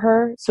modeled for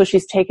her. So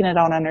she's taken it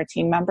out on her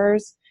team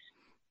members.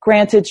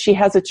 Granted, she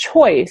has a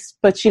choice,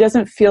 but she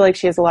doesn't feel like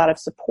she has a lot of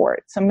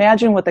support. So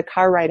imagine what the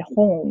car ride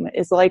home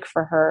is like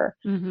for her.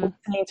 Mm-hmm.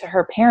 Listening to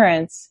her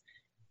parents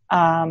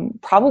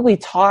probably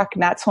talk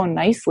not so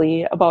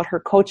nicely about her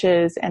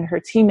coaches and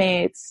her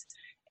teammates.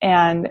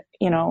 And,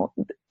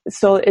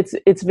 so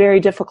it's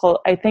very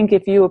difficult. I think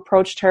if you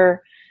approached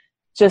her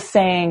just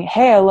saying,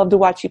 hey, I love to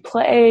watch you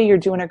play. You're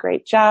doing a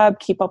great job.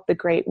 Keep up the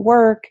great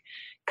work.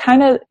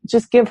 Kind of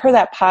just give her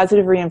that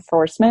positive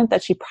reinforcement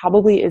that she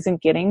probably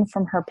isn't getting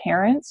from her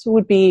parents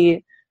would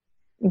be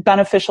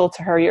beneficial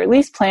to her. You're at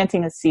least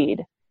planting a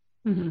seed.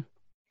 Mm-hmm.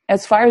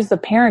 As far as the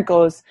parent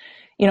goes,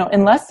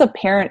 unless the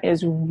parent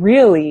is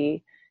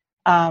really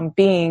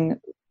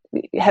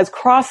has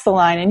crossed the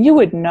line, and you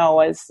would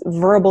know as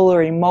verbal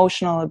or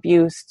emotional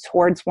abuse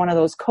towards one of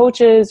those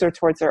coaches or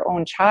towards their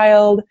own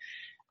child,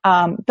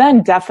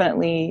 then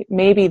definitely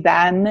maybe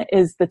then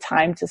is the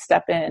time to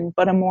step in,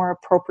 but a more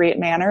appropriate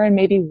manner and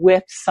maybe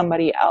with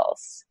somebody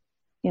else,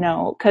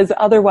 because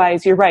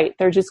otherwise you're right.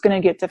 They're just going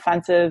to get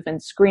defensive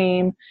and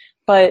scream.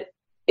 But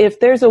if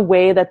there's a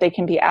way that they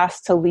can be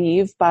asked to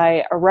leave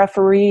by a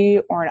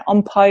referee or an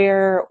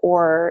umpire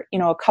or,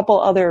 a couple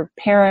other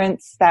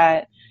parents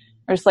that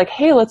are just like,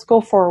 hey, let's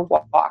go for a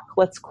walk.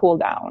 Let's cool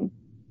down.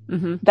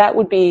 Mm-hmm. That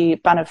would be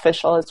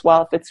beneficial as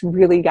well if it's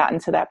really gotten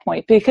to that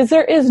point, because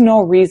there is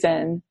no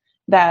reason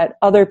that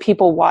other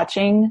people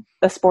watching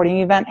the sporting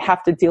event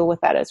have to deal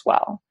with that as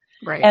well.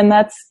 Right. And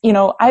that's,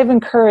 I've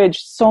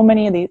encouraged so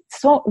many of these.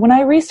 So when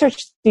I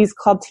researched these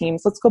club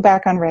teams, let's go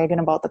back on Reagan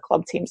about the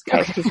club teams,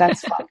 okay? Because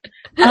that's fun.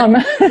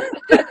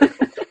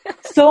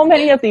 So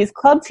many of these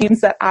club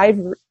teams that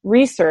I've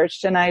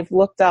researched and I've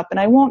looked up, and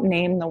I won't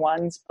name the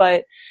ones,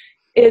 but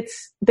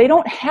they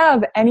don't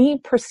have any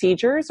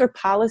procedures or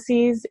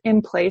policies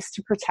in place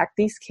to protect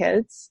these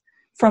kids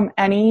from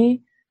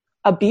any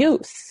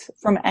abuse,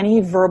 from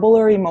any verbal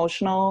or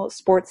emotional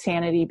sports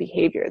sanity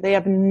behavior. They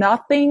have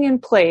nothing in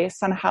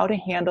place on how to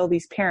handle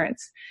these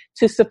parents,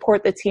 to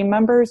support the team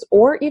members,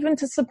 or even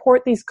to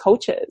support these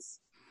coaches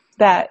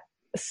that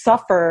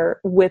suffer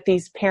with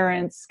these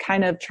parents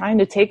kind of trying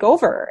to take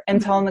over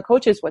and telling the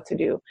coaches what to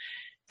do.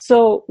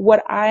 So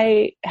when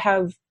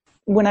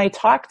I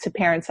talk to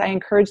parents, I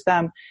encourage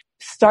them,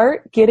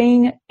 start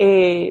getting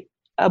a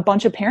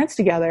bunch of parents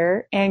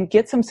together and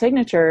get some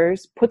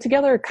signatures, put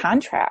together a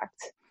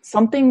contract,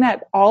 something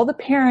that all the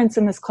parents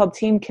in this club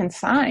team can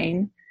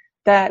sign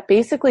that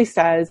basically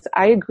says,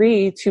 I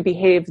agree to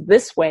behave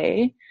this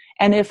way.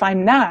 And if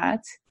I'm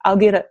not, I'll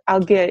get,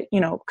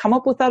 come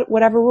up with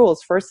whatever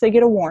rules. First, they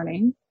get a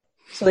warning,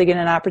 so they get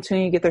an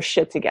opportunity to get their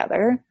shit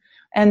together.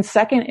 And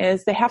second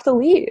is they have to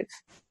leave.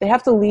 They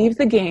have to leave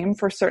the game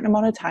for a certain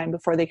amount of time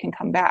before they can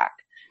come back.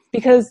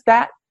 Because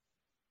that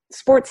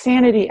sports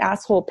sanity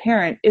asshole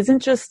parent isn't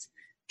just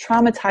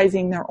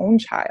traumatizing their own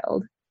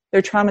child.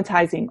 They're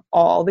traumatizing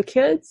all the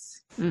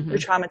kids. Mm-hmm. They're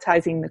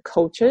traumatizing the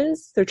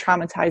coaches. They're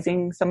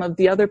traumatizing some of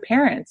the other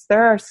parents.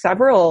 There are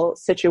several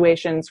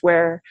situations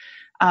where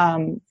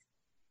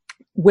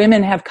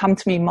women have come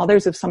to me,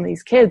 mothers of some of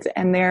these kids,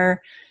 and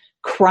they're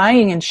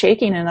crying and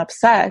shaking and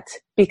upset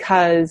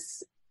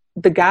because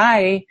the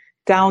guy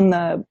down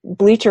the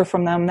bleacher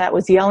from them that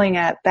was yelling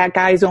at that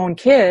guy's own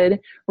kid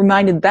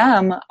reminded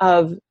them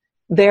of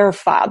their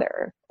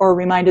father, or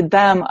reminded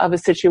them of a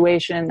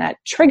situation that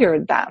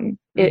triggered them.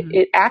 Mm-hmm.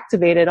 It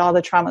activated all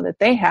the trauma that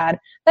they had.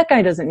 That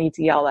guy doesn't need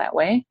to yell that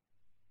way.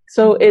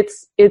 So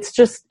it's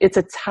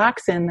a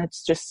toxin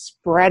that's just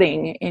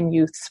spreading in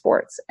youth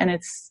sports, and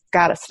it's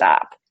got to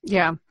stop.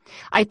 Yeah.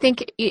 I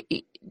think,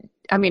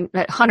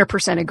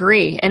 100%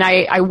 agree. And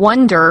I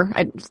wonder,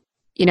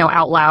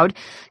 out loud,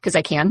 because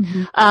I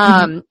can,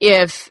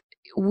 if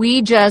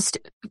we just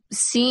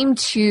seem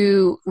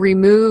to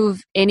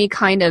remove any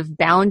kind of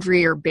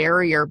boundary or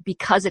barrier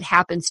because it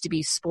happens to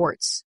be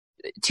sports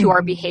to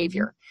our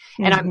behavior.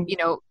 And I'm,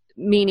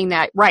 meaning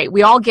that, right,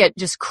 we all get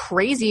just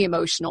crazy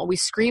emotional. We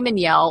scream and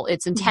yell.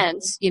 It's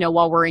intense,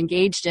 while we're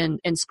engaged in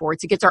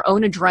sports. It gets our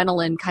own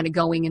adrenaline kind of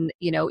going, and,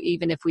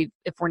 even if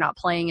we're not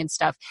playing and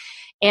stuff.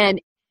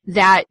 And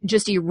that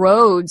just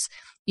erodes,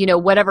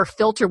 whatever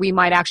filter we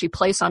might actually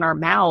place on our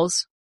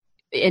mouths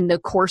in the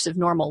course of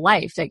normal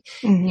life. Like,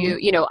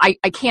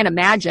 I can't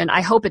imagine,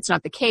 I hope it's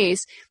not the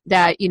case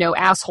that,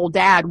 asshole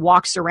dad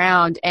walks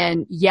around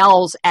and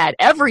yells at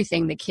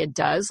everything the kid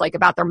does, like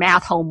about their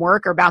math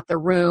homework or about the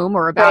room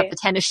or about the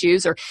tennis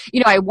shoes, or,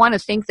 I want to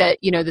think that,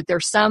 that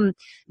there's some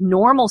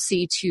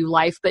normalcy to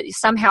life, but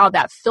somehow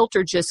that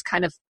filter just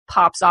kind of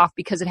pops off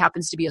because it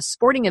happens to be a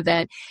sporting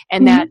event.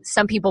 And that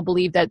some people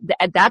believe that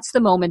that's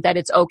the moment that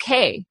it's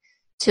okay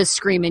to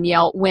scream and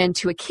yell, when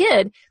to a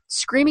kid,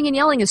 screaming and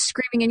yelling is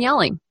screaming and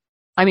yelling.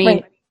 I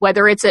mean,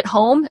 whether it's at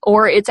home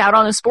or it's out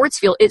on a sports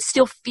field, it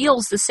still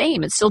feels the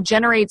same. It still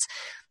generates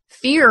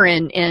fear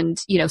and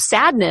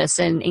sadness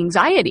and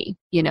anxiety,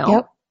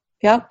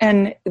 Yep.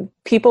 And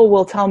people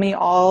will tell me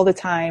all the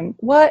time,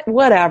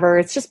 whatever,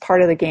 it's just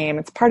part of the game.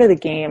 It's part of the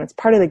game. It's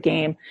part of the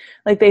game.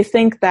 Like, they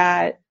think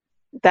that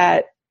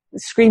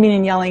screaming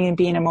and yelling and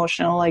being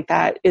emotional like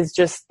that is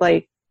just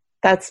like,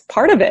 that's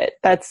part of it.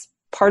 That's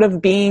part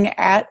of being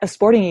at a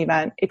sporting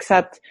event,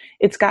 except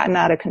it's gotten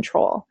out of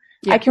control.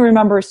 Yeah. I can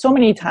remember so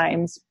many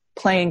times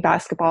playing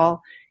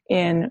basketball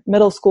in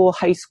middle school,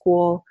 high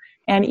school,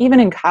 and even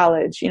in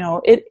college.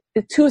 It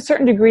to a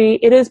certain degree,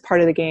 it is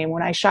part of the game.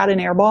 When I shot an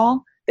air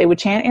ball, they would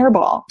chant air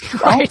ball.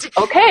 Well, right.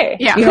 Okay.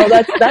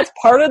 Yeah. That's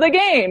part of the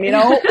game,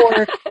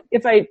 or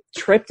if I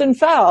tripped and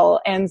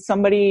fell and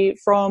somebody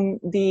from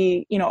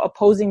the,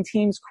 opposing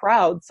team's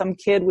crowd, some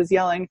kid was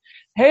yelling,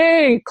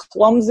 hey,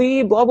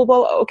 clumsy, blah, blah,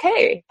 blah.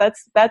 Okay.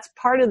 That's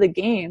part of the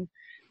game.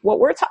 What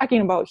we're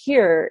talking about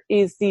here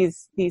is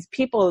these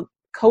people,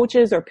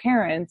 coaches or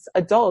parents,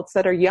 adults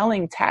that are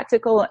yelling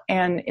tactical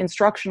and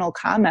instructional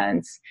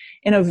comments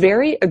in a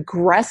very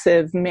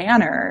aggressive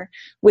manner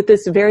with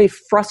this very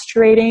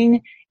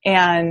frustrating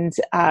and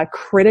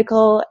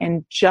critical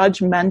and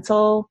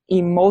judgmental,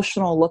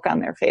 emotional look on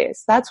their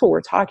face. That's what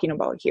we're talking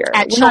about here.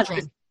 At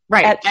children.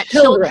 Right. At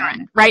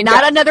children. Right.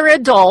 Not another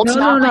adult,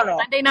 No.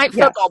 Monday Night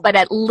Football, but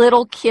at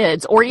little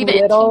kids, or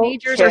even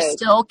teenagers are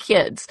still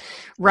kids.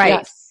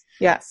 Right.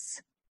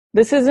 Yes.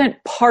 This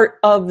isn't part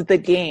of the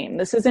game.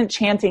 This isn't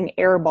chanting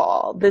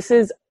airball. This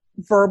is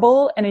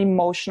verbal and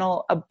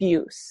emotional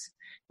abuse.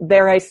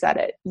 There, I said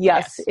it.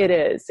 Yes, it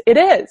is. It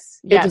is.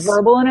 Yes. It's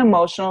verbal and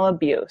emotional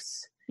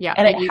abuse. Yeah.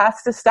 And it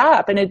has to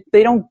stop. And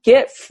they don't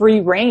get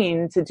free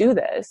reign to do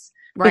this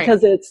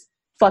because it's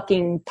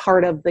fucking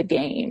part of the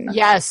game.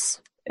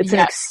 Yes. It's an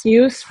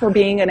excuse for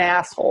being an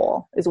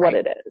asshole is what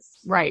it is.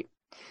 Right.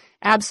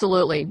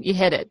 Absolutely. You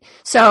hit it.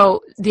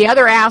 So the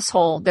other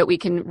asshole that we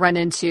can run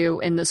into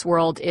in this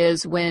world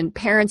is when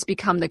parents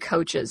become the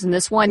coaches. And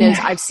this one is,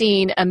 I've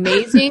seen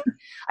amazing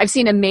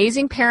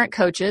parent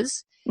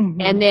coaches.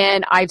 Mm-hmm. And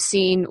then I've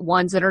seen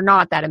ones that are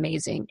not that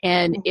amazing.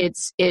 And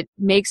it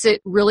makes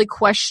it really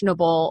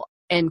questionable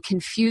and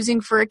confusing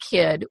for a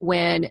kid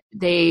when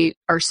they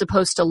are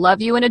supposed to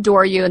love you and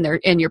adore you,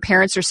 and your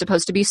parents are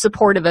supposed to be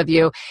supportive of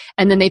you,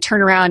 and then they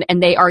turn around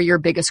and they are your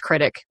biggest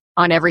critic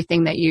on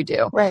everything that you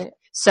do. Right.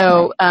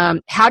 So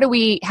how do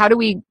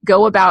we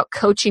go about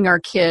coaching our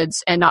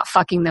kids and not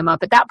fucking them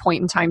up at that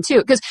point in time too?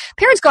 Because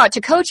parents go out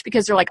to coach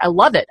because they're like, I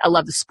love it. I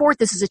love the sport.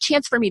 This is a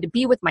chance for me to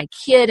be with my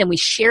kid and we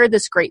share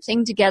this great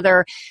thing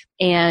together.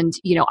 And,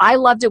 I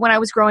loved it when I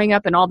was growing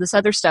up and all this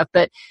other stuff.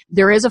 But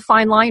there is a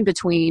fine line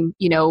between,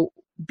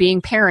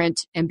 being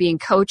parent and being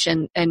coach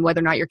and whether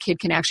or not your kid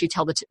can actually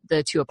tell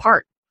the two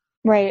apart.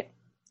 Right.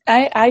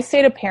 I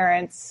say to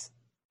parents,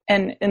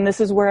 and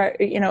this is where,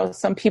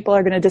 some people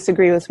are going to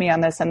disagree with me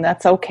on this, and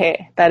that's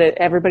okay.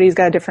 Everybody's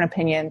got a different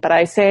opinion. But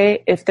I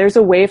say, if there's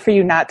a way for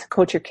you not to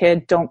coach your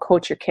kid, don't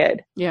coach your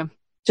kid. Yeah.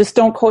 Just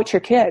don't coach your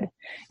kid.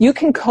 You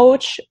can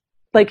coach,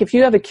 like if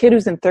you have a kid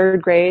who's in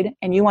 3rd grade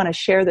and you want to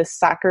share this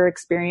soccer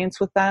experience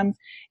with them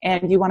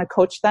and you want to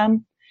coach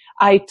them,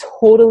 I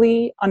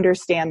totally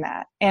understand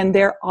that. And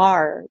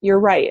you're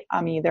right,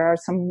 Ami, there are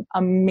some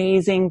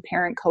amazing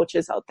parent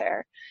coaches out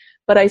there.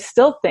 But I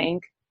still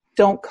think,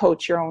 don't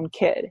coach your own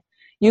kid.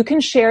 You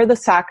can share the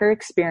soccer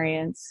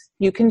experience.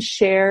 You can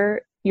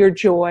share your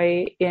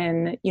joy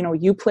in,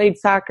 you played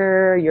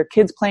soccer, your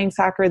kid's playing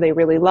soccer, they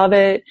really love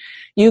it.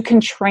 You can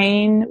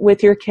train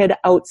with your kid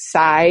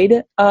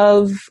outside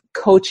of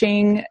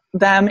coaching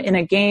them in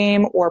a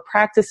game or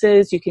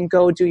practices. You can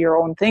go do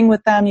your own thing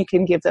with them. You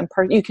can give them,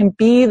 you can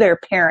be their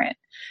parent.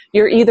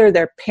 You're either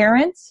their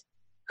parent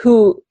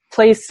who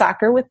plays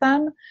soccer with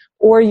them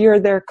or you're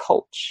their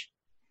coach.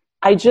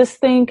 I just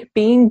think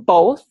being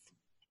both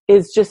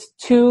is just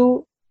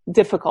too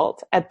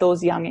difficult at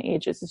those young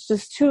ages. It's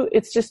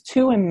just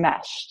too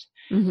enmeshed.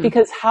 Mm-hmm.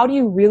 Because how do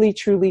you really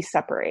truly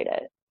separate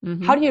it?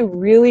 Mm-hmm. How do you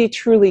really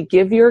truly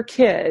give your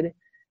kid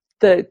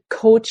the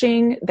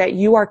coaching that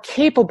you are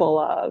capable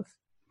of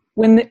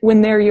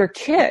when they're your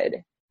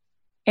kid?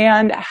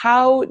 And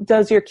how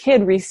does your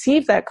kid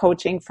receive that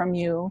coaching from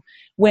you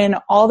when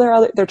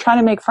they're trying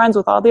to make friends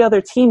with all the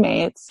other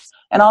teammates,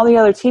 and all the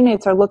other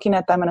teammates are looking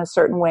at them in a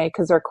certain way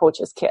because they're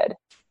coach's kid?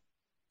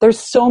 There's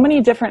so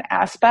many different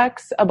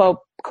aspects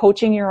about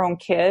coaching your own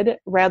kid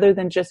rather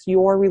than just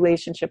your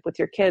relationship with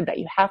your kid that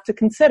you have to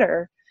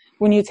consider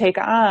when you take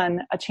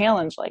on a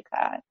challenge like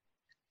that.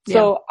 Yeah.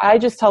 So I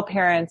just tell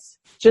parents,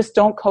 just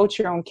don't coach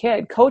your own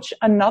kid. Coach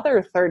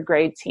another 3rd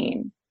grade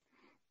team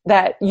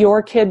that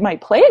your kid might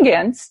play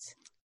against,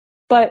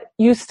 but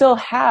you still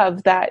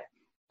have that,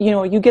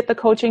 you get the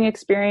coaching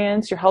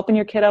experience, you're helping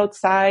your kid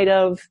outside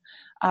of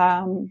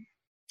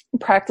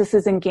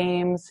practices and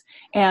games,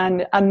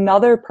 and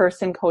another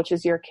person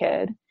coaches your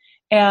kid,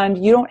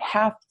 and you don't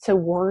have to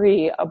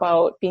worry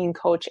about being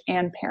coach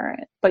and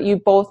parent, but you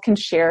both can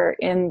share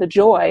in the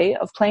joy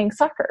of playing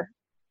soccer.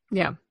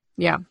 Yeah.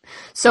 Yeah.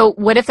 So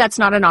what if that's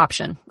not an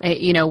option?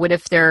 What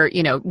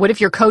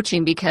if you're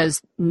coaching because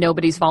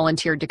nobody's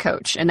volunteered to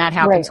coach? And that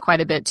happens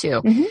quite a bit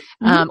too.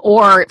 Mm-hmm.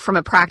 Or from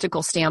a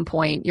practical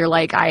standpoint, you're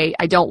like, I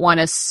don't want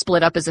to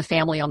split up as a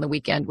family on the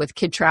weekend with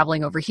kid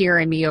traveling over here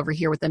and me over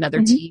here with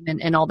another team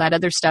and all that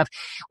other stuff.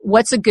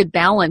 What's a good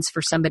balance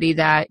for somebody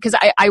that, because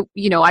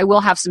I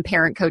will have some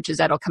parent coaches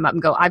that'll come up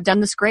and go, I've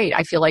done this great.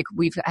 I feel like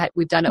we've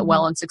done it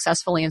well and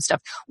successfully and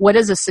stuff. What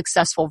does a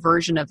successful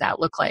version of that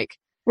look like?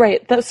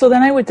 Right. So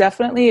then I would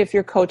definitely, if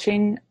you're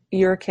coaching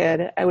your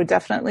kid, I would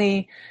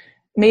definitely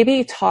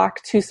maybe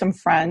talk to some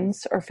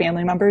friends or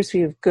family members who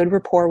you have good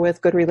rapport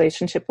with, good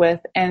relationship with,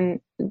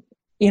 and,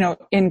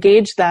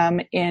 engage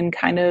them in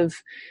kind of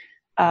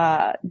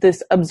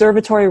this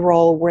observatory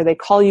role where they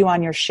call you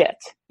on your shit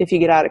if you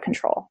get out of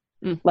control.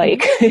 Mm-hmm.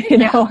 Like, if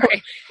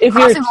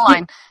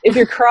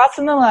you're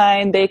crossing the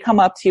line, they come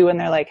up to you and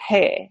they're like,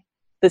 hey,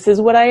 this is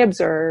what I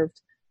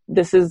observed.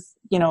 This is,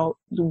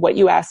 what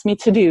you asked me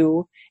to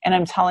do. And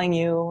I'm telling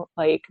you,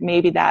 like,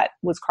 maybe that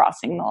was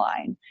crossing the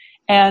line.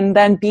 And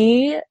then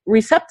be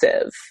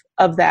receptive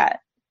of that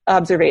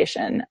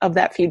observation, of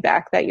that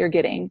feedback that you're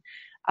getting.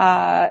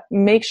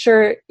 Make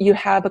sure you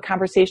have a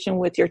conversation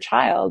with your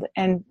child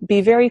and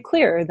be very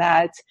clear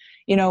that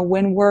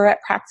when we're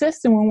at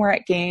practice and when we're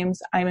at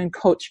games, I'm in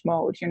coach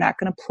mode. You're not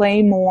going to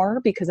play more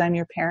because I'm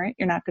your parent.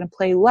 You're not going to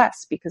play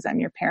less because I'm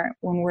your parent.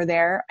 When we're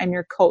there, I'm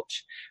your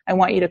coach. I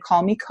want you to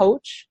call me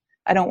coach.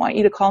 I don't want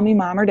you to call me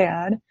mom or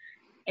dad.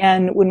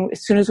 And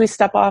as soon as we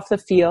step off the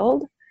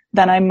field,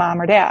 then I'm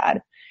mom or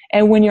dad.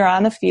 And when you're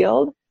on the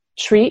field,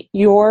 treat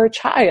your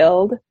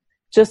child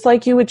just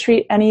like you would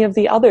treat any of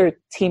the other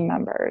team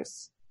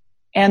members.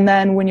 And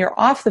then when you're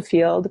off the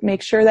field,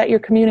 make sure that you're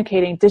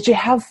communicating. Did you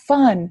have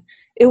fun?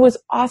 It was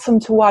awesome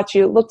to watch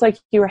you. It looked like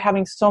you were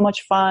having so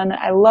much fun.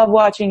 I love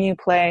watching you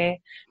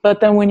play.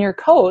 But then when you're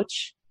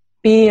coach,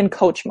 be in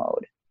coach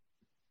mode.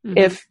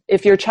 Mm-hmm.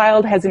 If your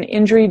child has an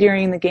injury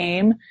during the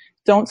game,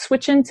 don't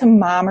switch into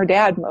mom or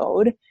dad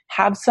mode.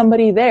 Have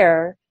somebody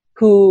there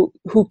who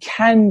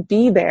can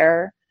be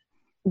there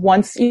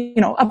once,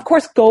 of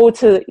course, go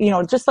to,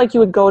 just like you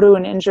would go to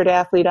an injured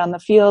athlete on the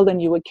field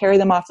and you would carry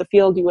them off the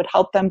field, you would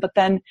help them, but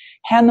then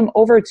hand them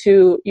over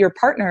to your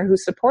partner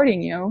who's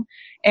supporting you,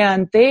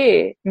 and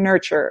they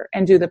nurture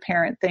and do the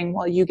parent thing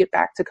while you get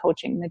back to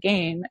coaching the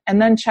game,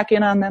 and then check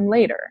in on them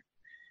later.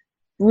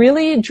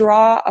 Really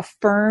draw a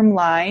firm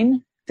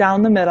line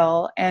down the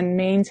middle and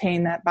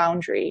maintain that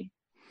boundary.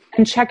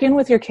 And check in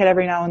with your kid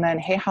every now and then.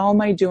 Hey, how am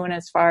I doing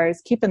as far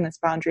as keeping this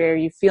boundary? Are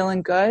you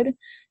feeling good?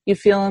 You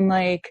feeling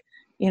like,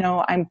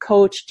 I'm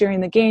coached during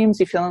the games?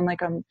 You feeling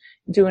like I'm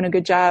doing a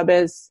good job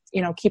as,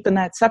 keeping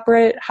that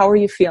separate? How are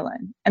you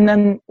feeling? And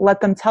then let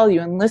them tell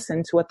you and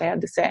listen to what they have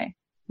to say.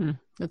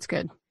 That's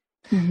good.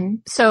 Mm-hmm.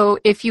 So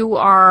if you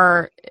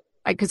are,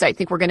 because I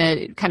think we're going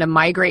to kind of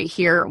migrate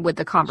here with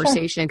the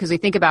conversation, because we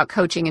think about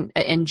coaching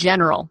in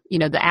general,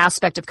 the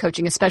aspect of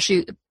coaching,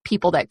 especially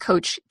people that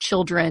coach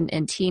children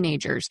and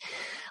teenagers.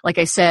 Like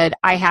I said,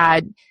 I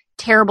had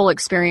terrible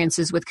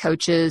experiences with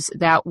coaches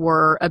that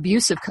were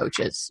abusive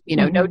coaches,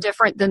 mm-hmm. no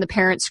different than the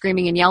parents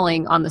screaming and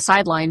yelling on the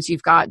sidelines.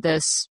 You've got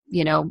this,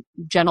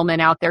 gentleman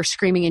out there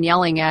screaming and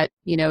yelling at,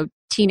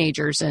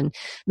 teenagers and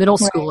middle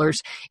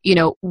schoolers.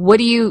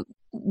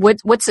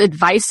 What's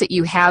advice that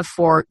you have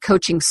for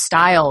coaching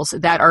styles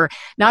that are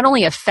not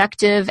only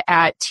effective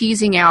at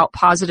teasing out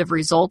positive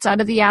results out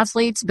of the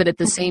athletes, but at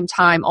the same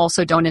time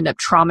also don't end up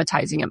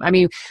traumatizing them? I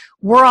mean,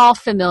 we're all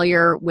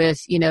familiar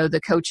with,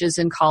 the coaches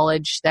in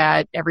college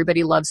that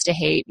everybody loves to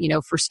hate,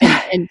 for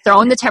and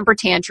throwing the temper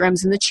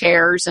tantrums and the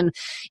chairs and,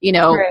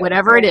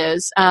 whatever it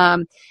is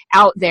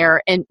out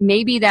there. And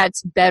maybe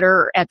that's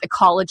better at the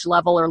college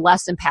level or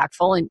less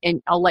impactful.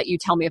 And I'll let you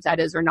tell me if that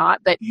is or not.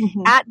 But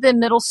mm-hmm. at the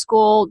middle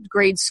school,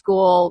 grade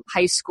school,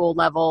 high school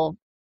level,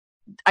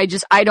 I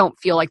don't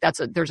feel like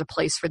there's a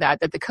place for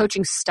that the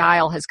coaching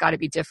style has got to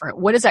be different.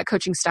 What does that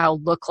coaching style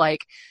look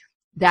like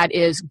that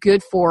is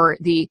good for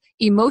the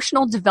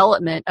emotional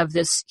development of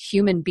this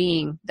human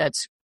being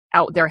that's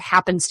out there,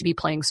 happens to be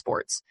playing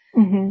sports?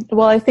 Mm-hmm.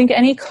 Well, I think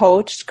any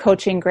coach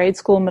coaching grade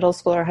school, middle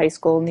school, or high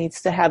school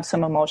needs to have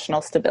some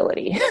emotional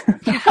stability.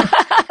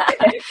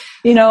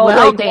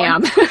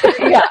 Damn.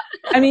 Yeah.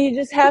 I mean, you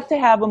just have to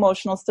have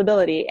emotional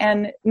stability.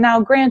 And now,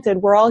 granted,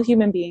 we're all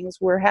human beings.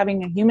 We're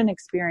having a human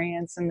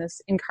experience in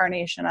this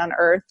incarnation on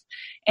earth.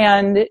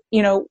 And,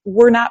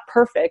 we're not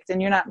perfect,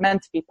 and you're not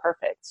meant to be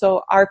perfect.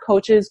 So our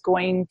coach is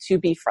going to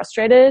be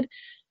frustrated.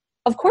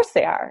 Of course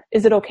they are.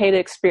 Is it okay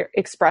to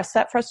express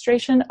that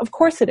frustration? Of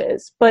course it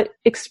is. But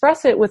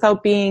express it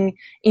without being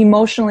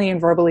emotionally and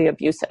verbally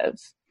abusive.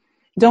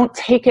 Don't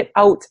take it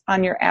out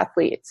on your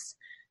athletes.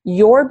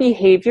 Your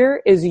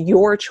behavior is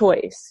your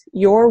choice.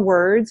 Your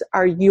words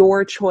are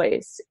your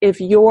choice. If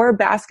your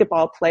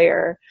basketball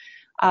player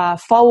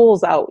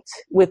fouls out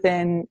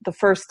within the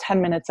first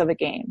 10 minutes of a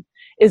game,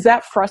 is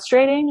that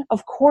frustrating?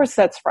 Of course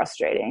that's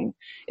frustrating.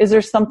 Is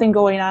there something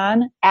going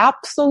on?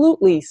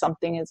 Absolutely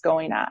something is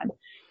going on.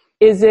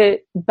 Is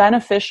it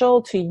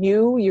beneficial to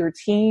you, your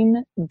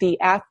team, the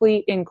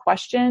athlete in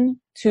question,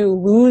 to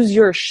lose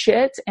your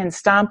shit and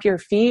stomp your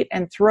feet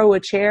and throw a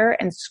chair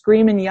and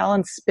scream and yell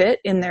and spit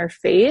in their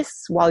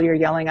face while you're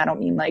yelling? I don't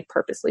mean like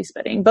purposely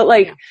spitting, but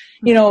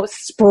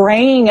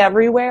spraying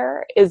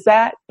everywhere. Is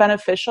that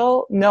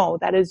beneficial? No,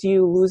 that is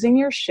you losing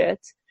your shit,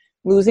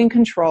 losing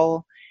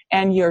control,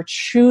 and you're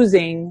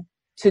choosing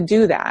to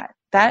do that.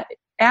 That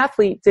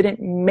athlete didn't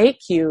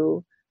make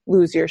you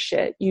lose your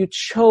shit. You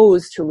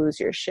chose to lose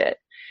your shit.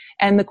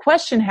 And the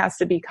question has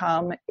to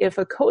become, if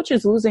a coach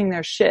is losing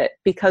their shit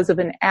because of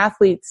an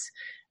athlete's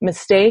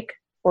mistake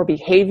or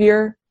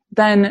behavior,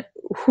 then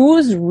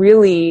who's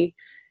really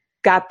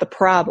got the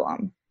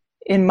problem?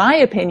 In my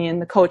opinion,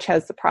 the coach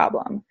has the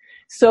problem.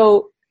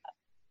 So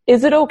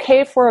is it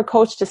okay for a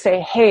coach to say,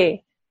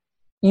 hey,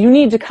 you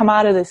need to come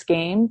out of this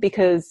game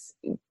because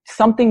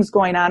something's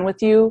going on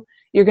with you?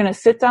 You're going to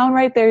sit down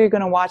right there. You're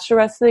going to watch the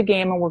rest of the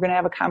game, and we're going to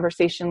have a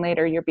conversation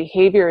later. Your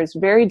behavior is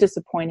very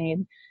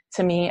disappointing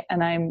to me,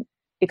 and I'm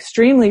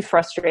extremely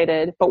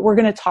frustrated, but we're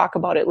going to talk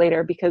about it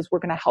later because we're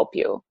going to help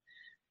you.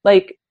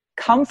 Like,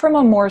 come from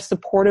a more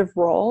supportive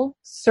role.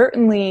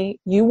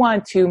 Certainly, you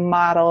want to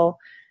model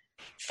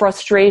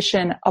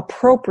frustration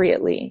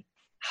appropriately.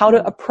 how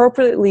to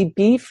appropriately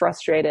be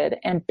frustrated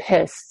and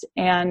pissed,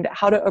 and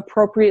how to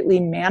appropriately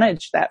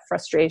manage that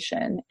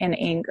frustration and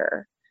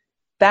anger.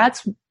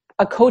 That's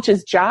a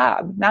coach's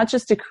job, not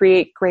just to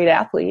create great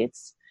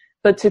athletes,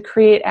 but to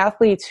create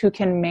athletes who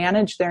can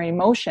manage their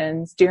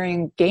emotions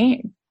during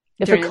game.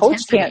 If a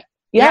coach can't,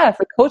 if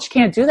a coach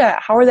can't do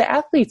that, how are the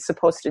athletes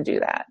supposed to do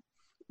that?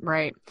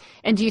 Right.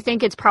 And do you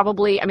think it's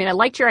probably, I mean, I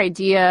liked your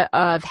idea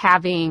of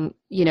having,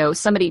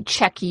 somebody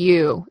check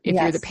you if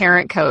you're the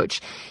parent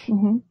coach,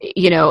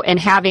 and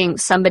having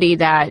somebody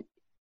that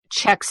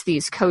checks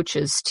these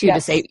coaches too,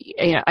 to say,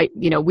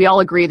 we all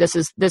agree this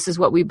is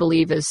what we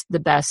believe is the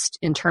best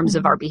in terms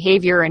of our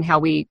behavior and how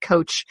we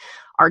coach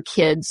our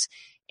kids.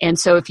 And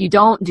so if you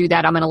don't do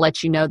that, I'm going to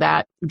let you know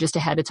that just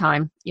ahead of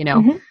time,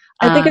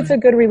 I think it's a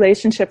good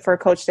relationship for a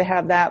coach to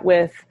have that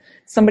with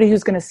somebody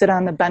who's going to sit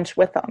on the bench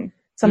with them,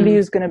 somebody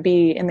who's going to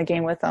be in the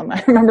game with them.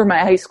 I remember my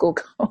high school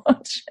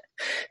coach,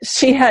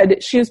 she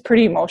was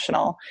pretty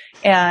emotional,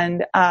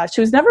 and she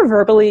was never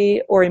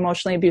verbally or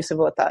emotionally abusive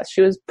with us.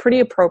 She was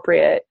pretty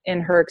appropriate in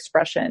her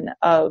expression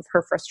of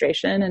her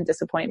frustration and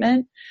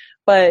disappointment,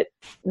 but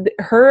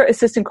her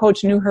assistant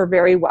coach knew her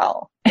very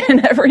well.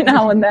 And every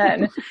now and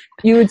then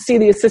you would see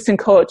the assistant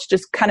coach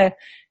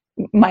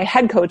my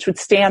head coach would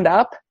stand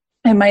up,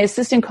 and my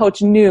assistant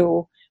coach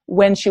knew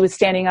when she was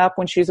standing up,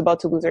 when she was about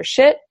to lose her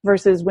shit,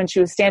 versus when she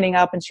was standing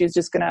up and she was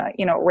just going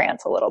to,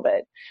 rant a little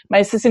bit. My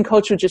assistant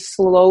coach would just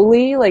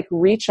slowly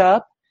reach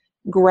up,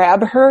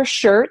 grab her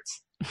shirt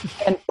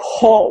and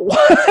pull.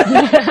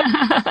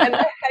 And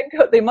the head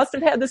coach, they must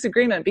have had this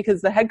agreement,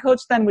 because the head coach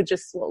then would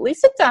just slowly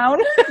sit down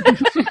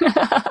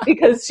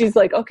because she's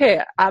like,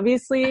 okay,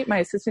 obviously my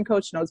assistant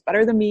coach knows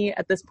better than me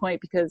at this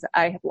point because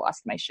I have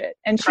lost my shit.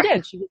 And she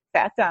did. She just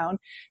sat down.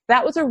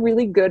 That was a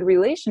really good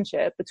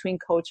relationship between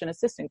coach and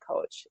assistant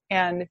coach,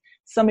 and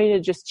somebody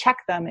to just check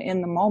them in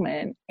the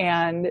moment,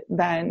 and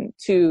then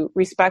to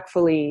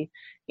respectfully,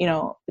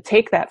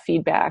 take that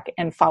feedback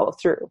and follow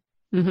through.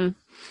 Mm-hmm.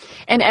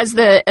 And as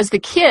the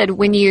kid,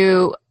 when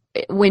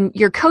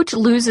your coach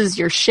loses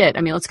your shit,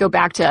 I mean, let's go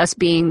back to us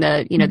being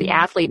the, the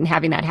athlete and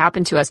having that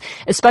happen to us,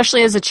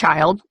 especially as a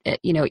child,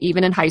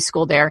 even in high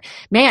school there,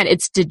 man,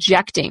 it's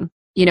dejecting,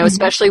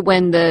 especially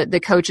when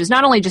the coach is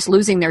not only just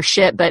losing their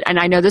shit, but, and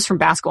I know this from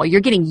basketball,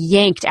 you're getting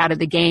yanked out of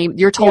the game.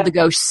 You're told to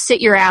go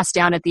sit your ass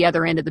down at the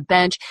other end of the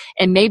bench,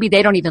 and maybe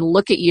they don't even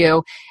look at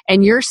you,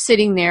 and you're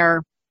sitting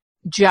there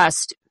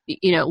just,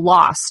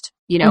 lost.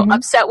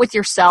 Upset with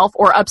yourself,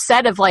 or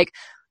upset of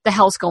the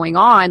hell's going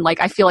on?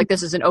 I feel like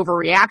this is an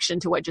overreaction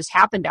to what just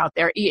happened out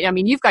there. I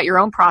mean, you've got your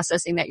own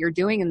processing that you're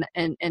doing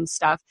and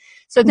stuff.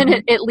 So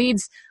then it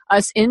leads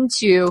us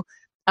into,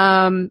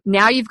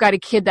 now you've got a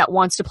kid that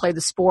wants to play the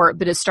sport,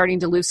 but is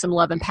starting to lose some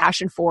love and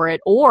passion for it.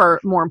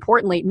 Or more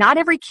importantly, not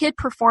every kid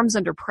performs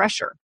under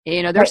pressure.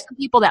 There's some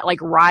people that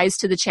rise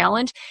to the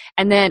challenge.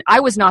 And then I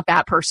was not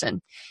that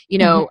person,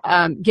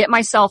 get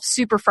myself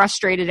super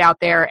frustrated out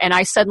there. And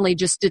I suddenly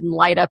just didn't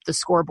light up the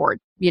scoreboard,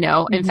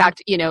 in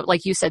fact,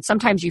 like you said,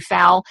 sometimes you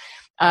foul,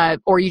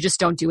 or you just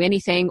don't do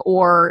anything,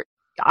 or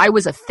I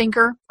was a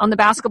thinker on the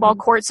basketball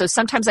court. So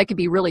sometimes I could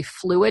be really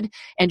fluid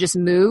and just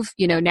move,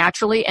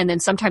 naturally. And then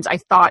sometimes I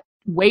thought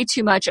way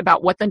too much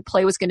about what the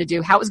play was going to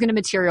do, how it was going to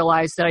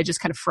materialize, that I just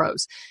kind of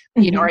froze,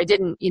 or I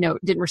didn't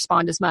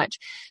respond as much.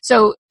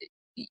 So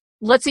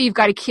let's say you've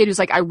got a kid who's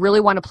I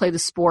really want to play the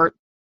sport,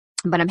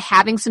 but I'm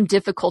having some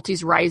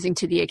difficulties rising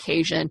to the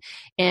occasion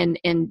and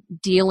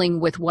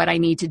dealing with what I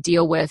need to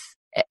deal with,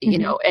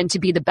 and to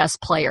be the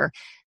best player.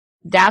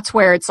 That's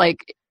where it's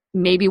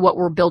maybe what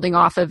we're building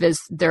off of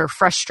is their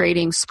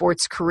frustrating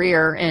sports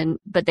career,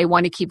 but they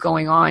want to keep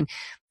going on.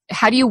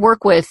 How do you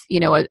work with,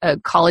 a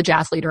college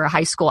athlete or a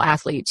high school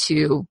athlete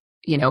to,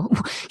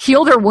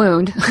 heal their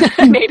wound,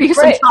 maybe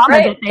some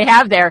trauma that they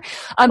have there,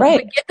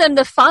 but get them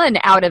the fun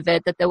out of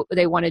it that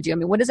they want to do? I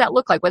mean, what does that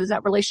look like? What does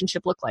that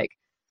relationship look like?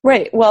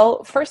 Right.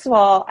 Well, first of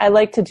all, I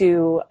like to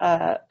do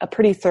a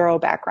pretty thorough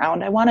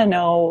background. I want to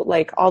know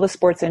all the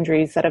sports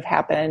injuries that have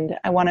happened.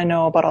 I want to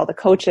know about all the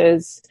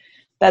coaches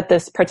that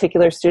this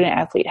particular student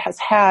athlete has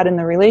had in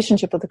the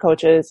relationship with the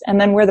coaches, and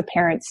then where the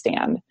parents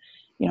stand.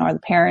 Are the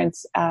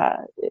parents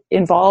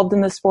involved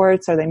in the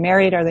sports? Are they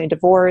married? Are they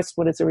divorced?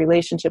 What is the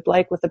relationship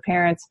like with the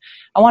parents?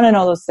 I want to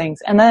know those things.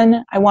 And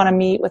then I want to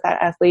meet with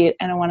that athlete,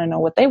 and I want to know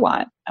what they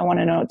want. I want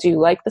to know, do you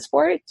like the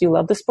sport? Do you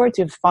love the sport?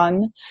 Do you have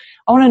fun?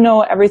 I want to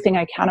know everything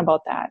I can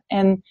about that.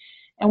 And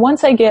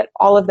once I get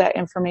all of that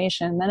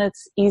information, then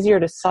it's easier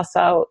to suss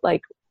out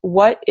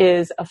what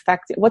is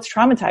affecting, what's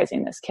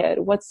traumatizing this kid?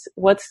 What's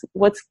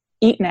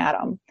eating at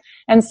them?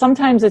 And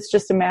sometimes it's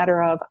just a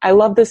matter of, I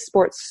love this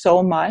sport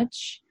so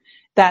much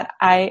that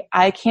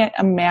I can't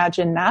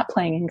imagine not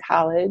playing in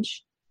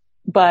college,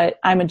 but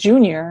I'm a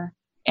junior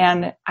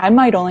and I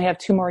might only have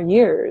 2 more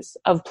years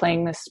of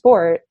playing this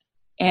sport,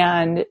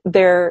 and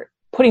they're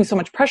putting so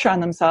much pressure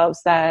on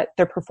themselves that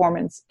their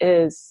performance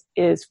is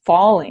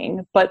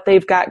falling, but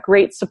they've got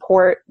great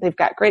support. They've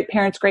got great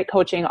parents, great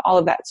coaching, all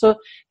of that. So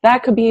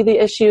that could be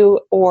the issue,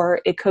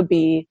 or it could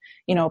be,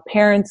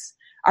 parents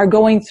are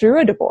going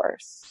through a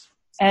divorce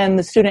and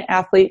the student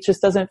athlete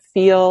just doesn't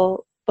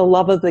feel the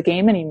love of the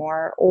game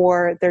anymore,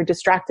 or they're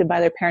distracted by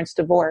their parents'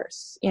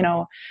 divorce.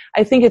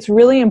 I think it's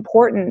really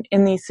important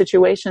in these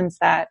situations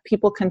that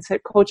people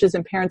consider, coaches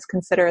and parents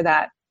consider,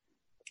 that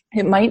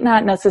it might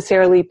not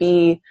necessarily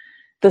be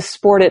the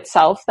sport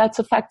itself that's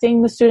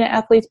affecting the student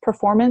athlete's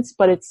performance,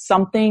 but it's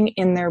something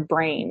in their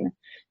brain.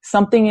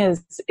 Something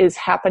is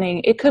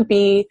happening. It could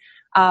be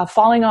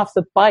falling off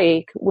the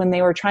bike when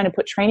they were trying to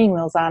put training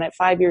wheels on at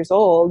 5 years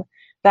old,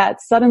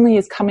 that suddenly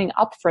is coming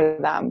up for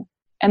them,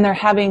 and they're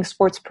having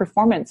sports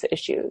performance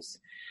issues.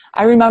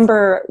 I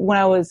remember when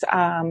I was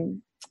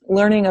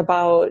learning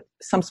about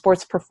some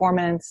sports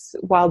performance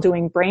while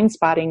doing brain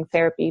spotting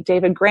therapy,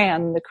 David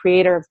Gran, the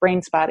creator of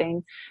brain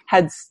spotting,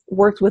 had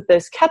worked with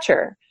this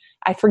catcher.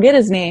 I forget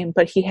his name,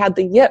 but he had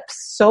the yips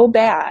so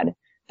bad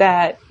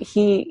that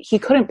he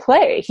couldn't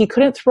play. He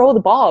couldn't throw the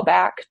ball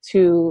back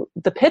to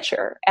the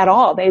pitcher at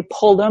all. They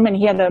pulled him, and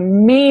he had an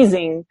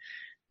amazing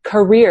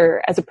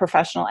career as a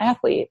professional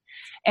athlete.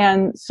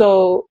 And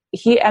so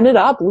he ended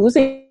up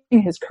losing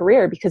his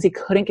career because he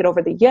couldn't get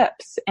over the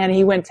yips. And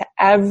he went to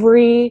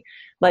every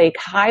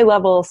high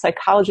level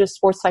psychologist,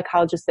 sports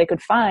psychologist they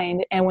could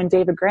find. And when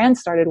David Gran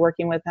started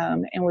working with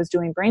him and was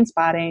doing brain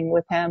spotting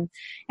with him,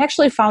 he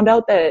actually found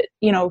out that,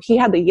 he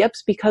had the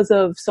yips because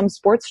of some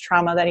sports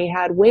trauma that he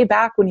had way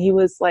back when he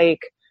was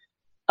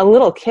a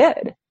little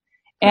kid.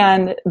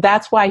 And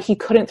that's why he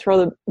couldn't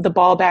throw the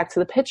ball back to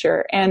the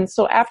pitcher. And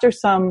so after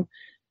some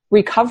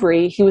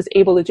recovery, he was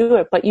able to do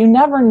it. But you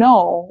never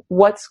know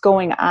what's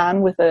going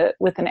on with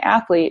an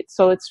athlete.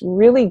 So it's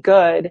really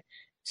good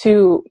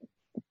to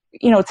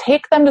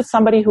take them to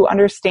somebody who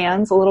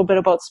understands a little bit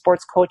about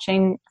sports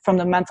coaching from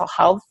the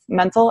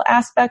mental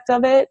aspect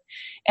of it,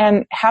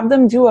 and have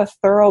them do a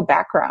thorough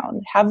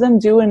background, have them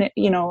do an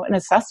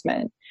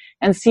assessment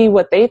and see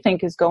what they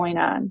think is going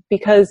on,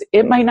 because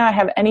it might not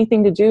have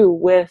anything to do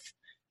with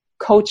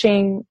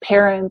coaching,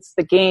 parents,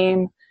 the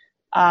game,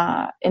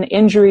 an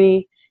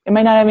injury. It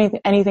might not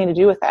have anything to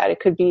do with that. It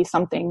could be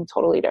something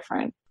totally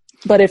different.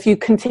 But if you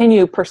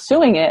continue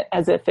pursuing it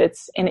as if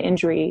it's an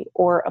injury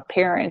or a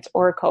parent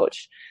or a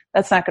coach,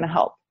 that's not going to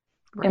help.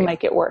 Right. It might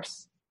get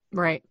worse.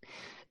 Right.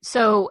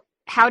 So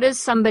how does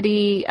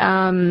somebody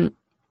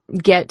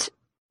get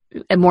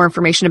more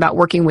information about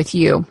working with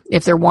you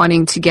if they're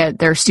wanting to get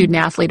their student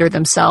athlete or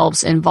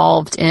themselves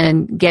involved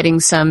in getting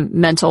some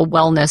mental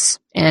wellness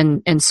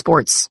and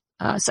sports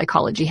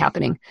psychology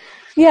happening?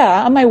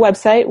 Yeah, on my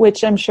website,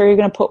 which I'm sure you're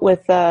going to put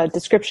with the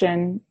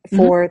description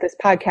for this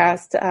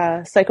podcast,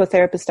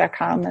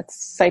 psychotherapist.com.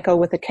 That's psycho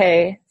with a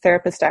K,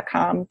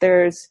 therapist.com.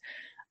 There's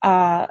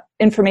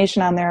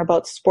information on there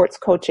about sports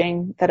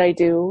coaching that I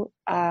do,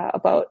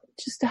 about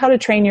just how to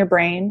train your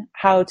brain,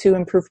 how to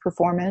improve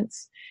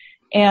performance.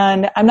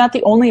 And I'm not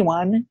the only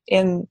one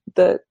in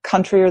the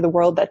country or the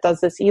world that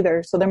does this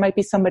either. So there might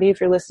be somebody, if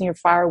you're listening, you're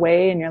far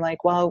away and you're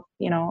like, well,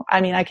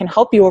 I can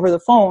help you over the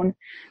phone,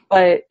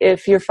 but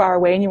if you're far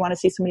away and you want to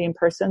see somebody in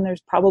person,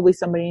 there's probably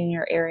somebody in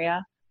your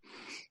area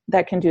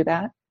that can do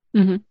that.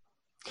 Mm-hmm.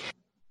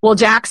 Well,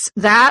 Jax,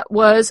 that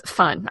was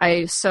fun.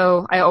 I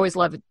always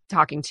love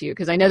talking to you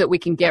because I know that we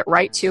can get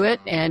right to it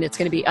and it's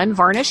going to be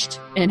unvarnished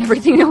in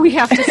everything that we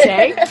have to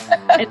say.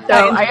 And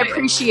so I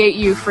appreciate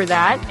you for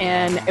that.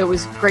 And it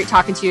was great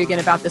talking to you again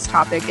about this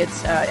topic.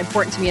 It's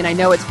important to me and I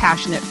know it's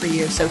passionate for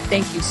you. So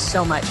thank you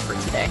so much for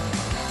today.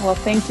 Well,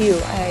 thank you.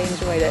 I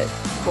enjoyed it.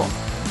 Cool.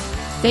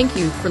 Thank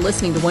you for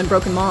listening to One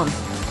Broken Mom.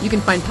 You can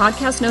find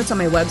podcast notes on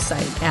my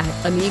website at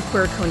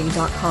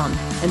amiequerconi.com,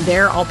 and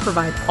there I'll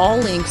provide all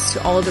links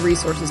to all of the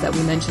resources that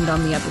we mentioned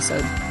on the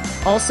episode.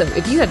 Also,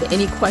 if you have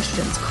any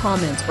questions,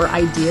 comments, or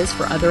ideas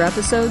for other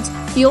episodes,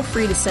 feel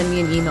free to send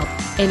me an email.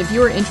 And if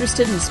you are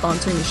interested in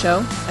sponsoring the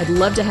show, I'd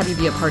love to have you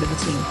be a part of the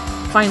team.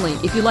 Finally,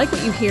 if you like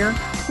what you hear,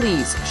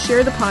 please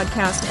share the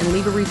podcast and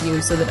leave a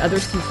review so that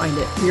others can find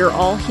it. We are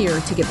all here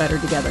to get better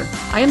together.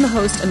 I am the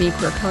host, Amie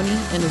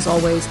Querconi, and as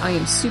always, I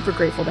am super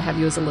grateful to have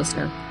you as a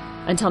listener.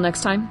 Until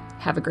next time,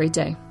 have a great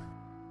day.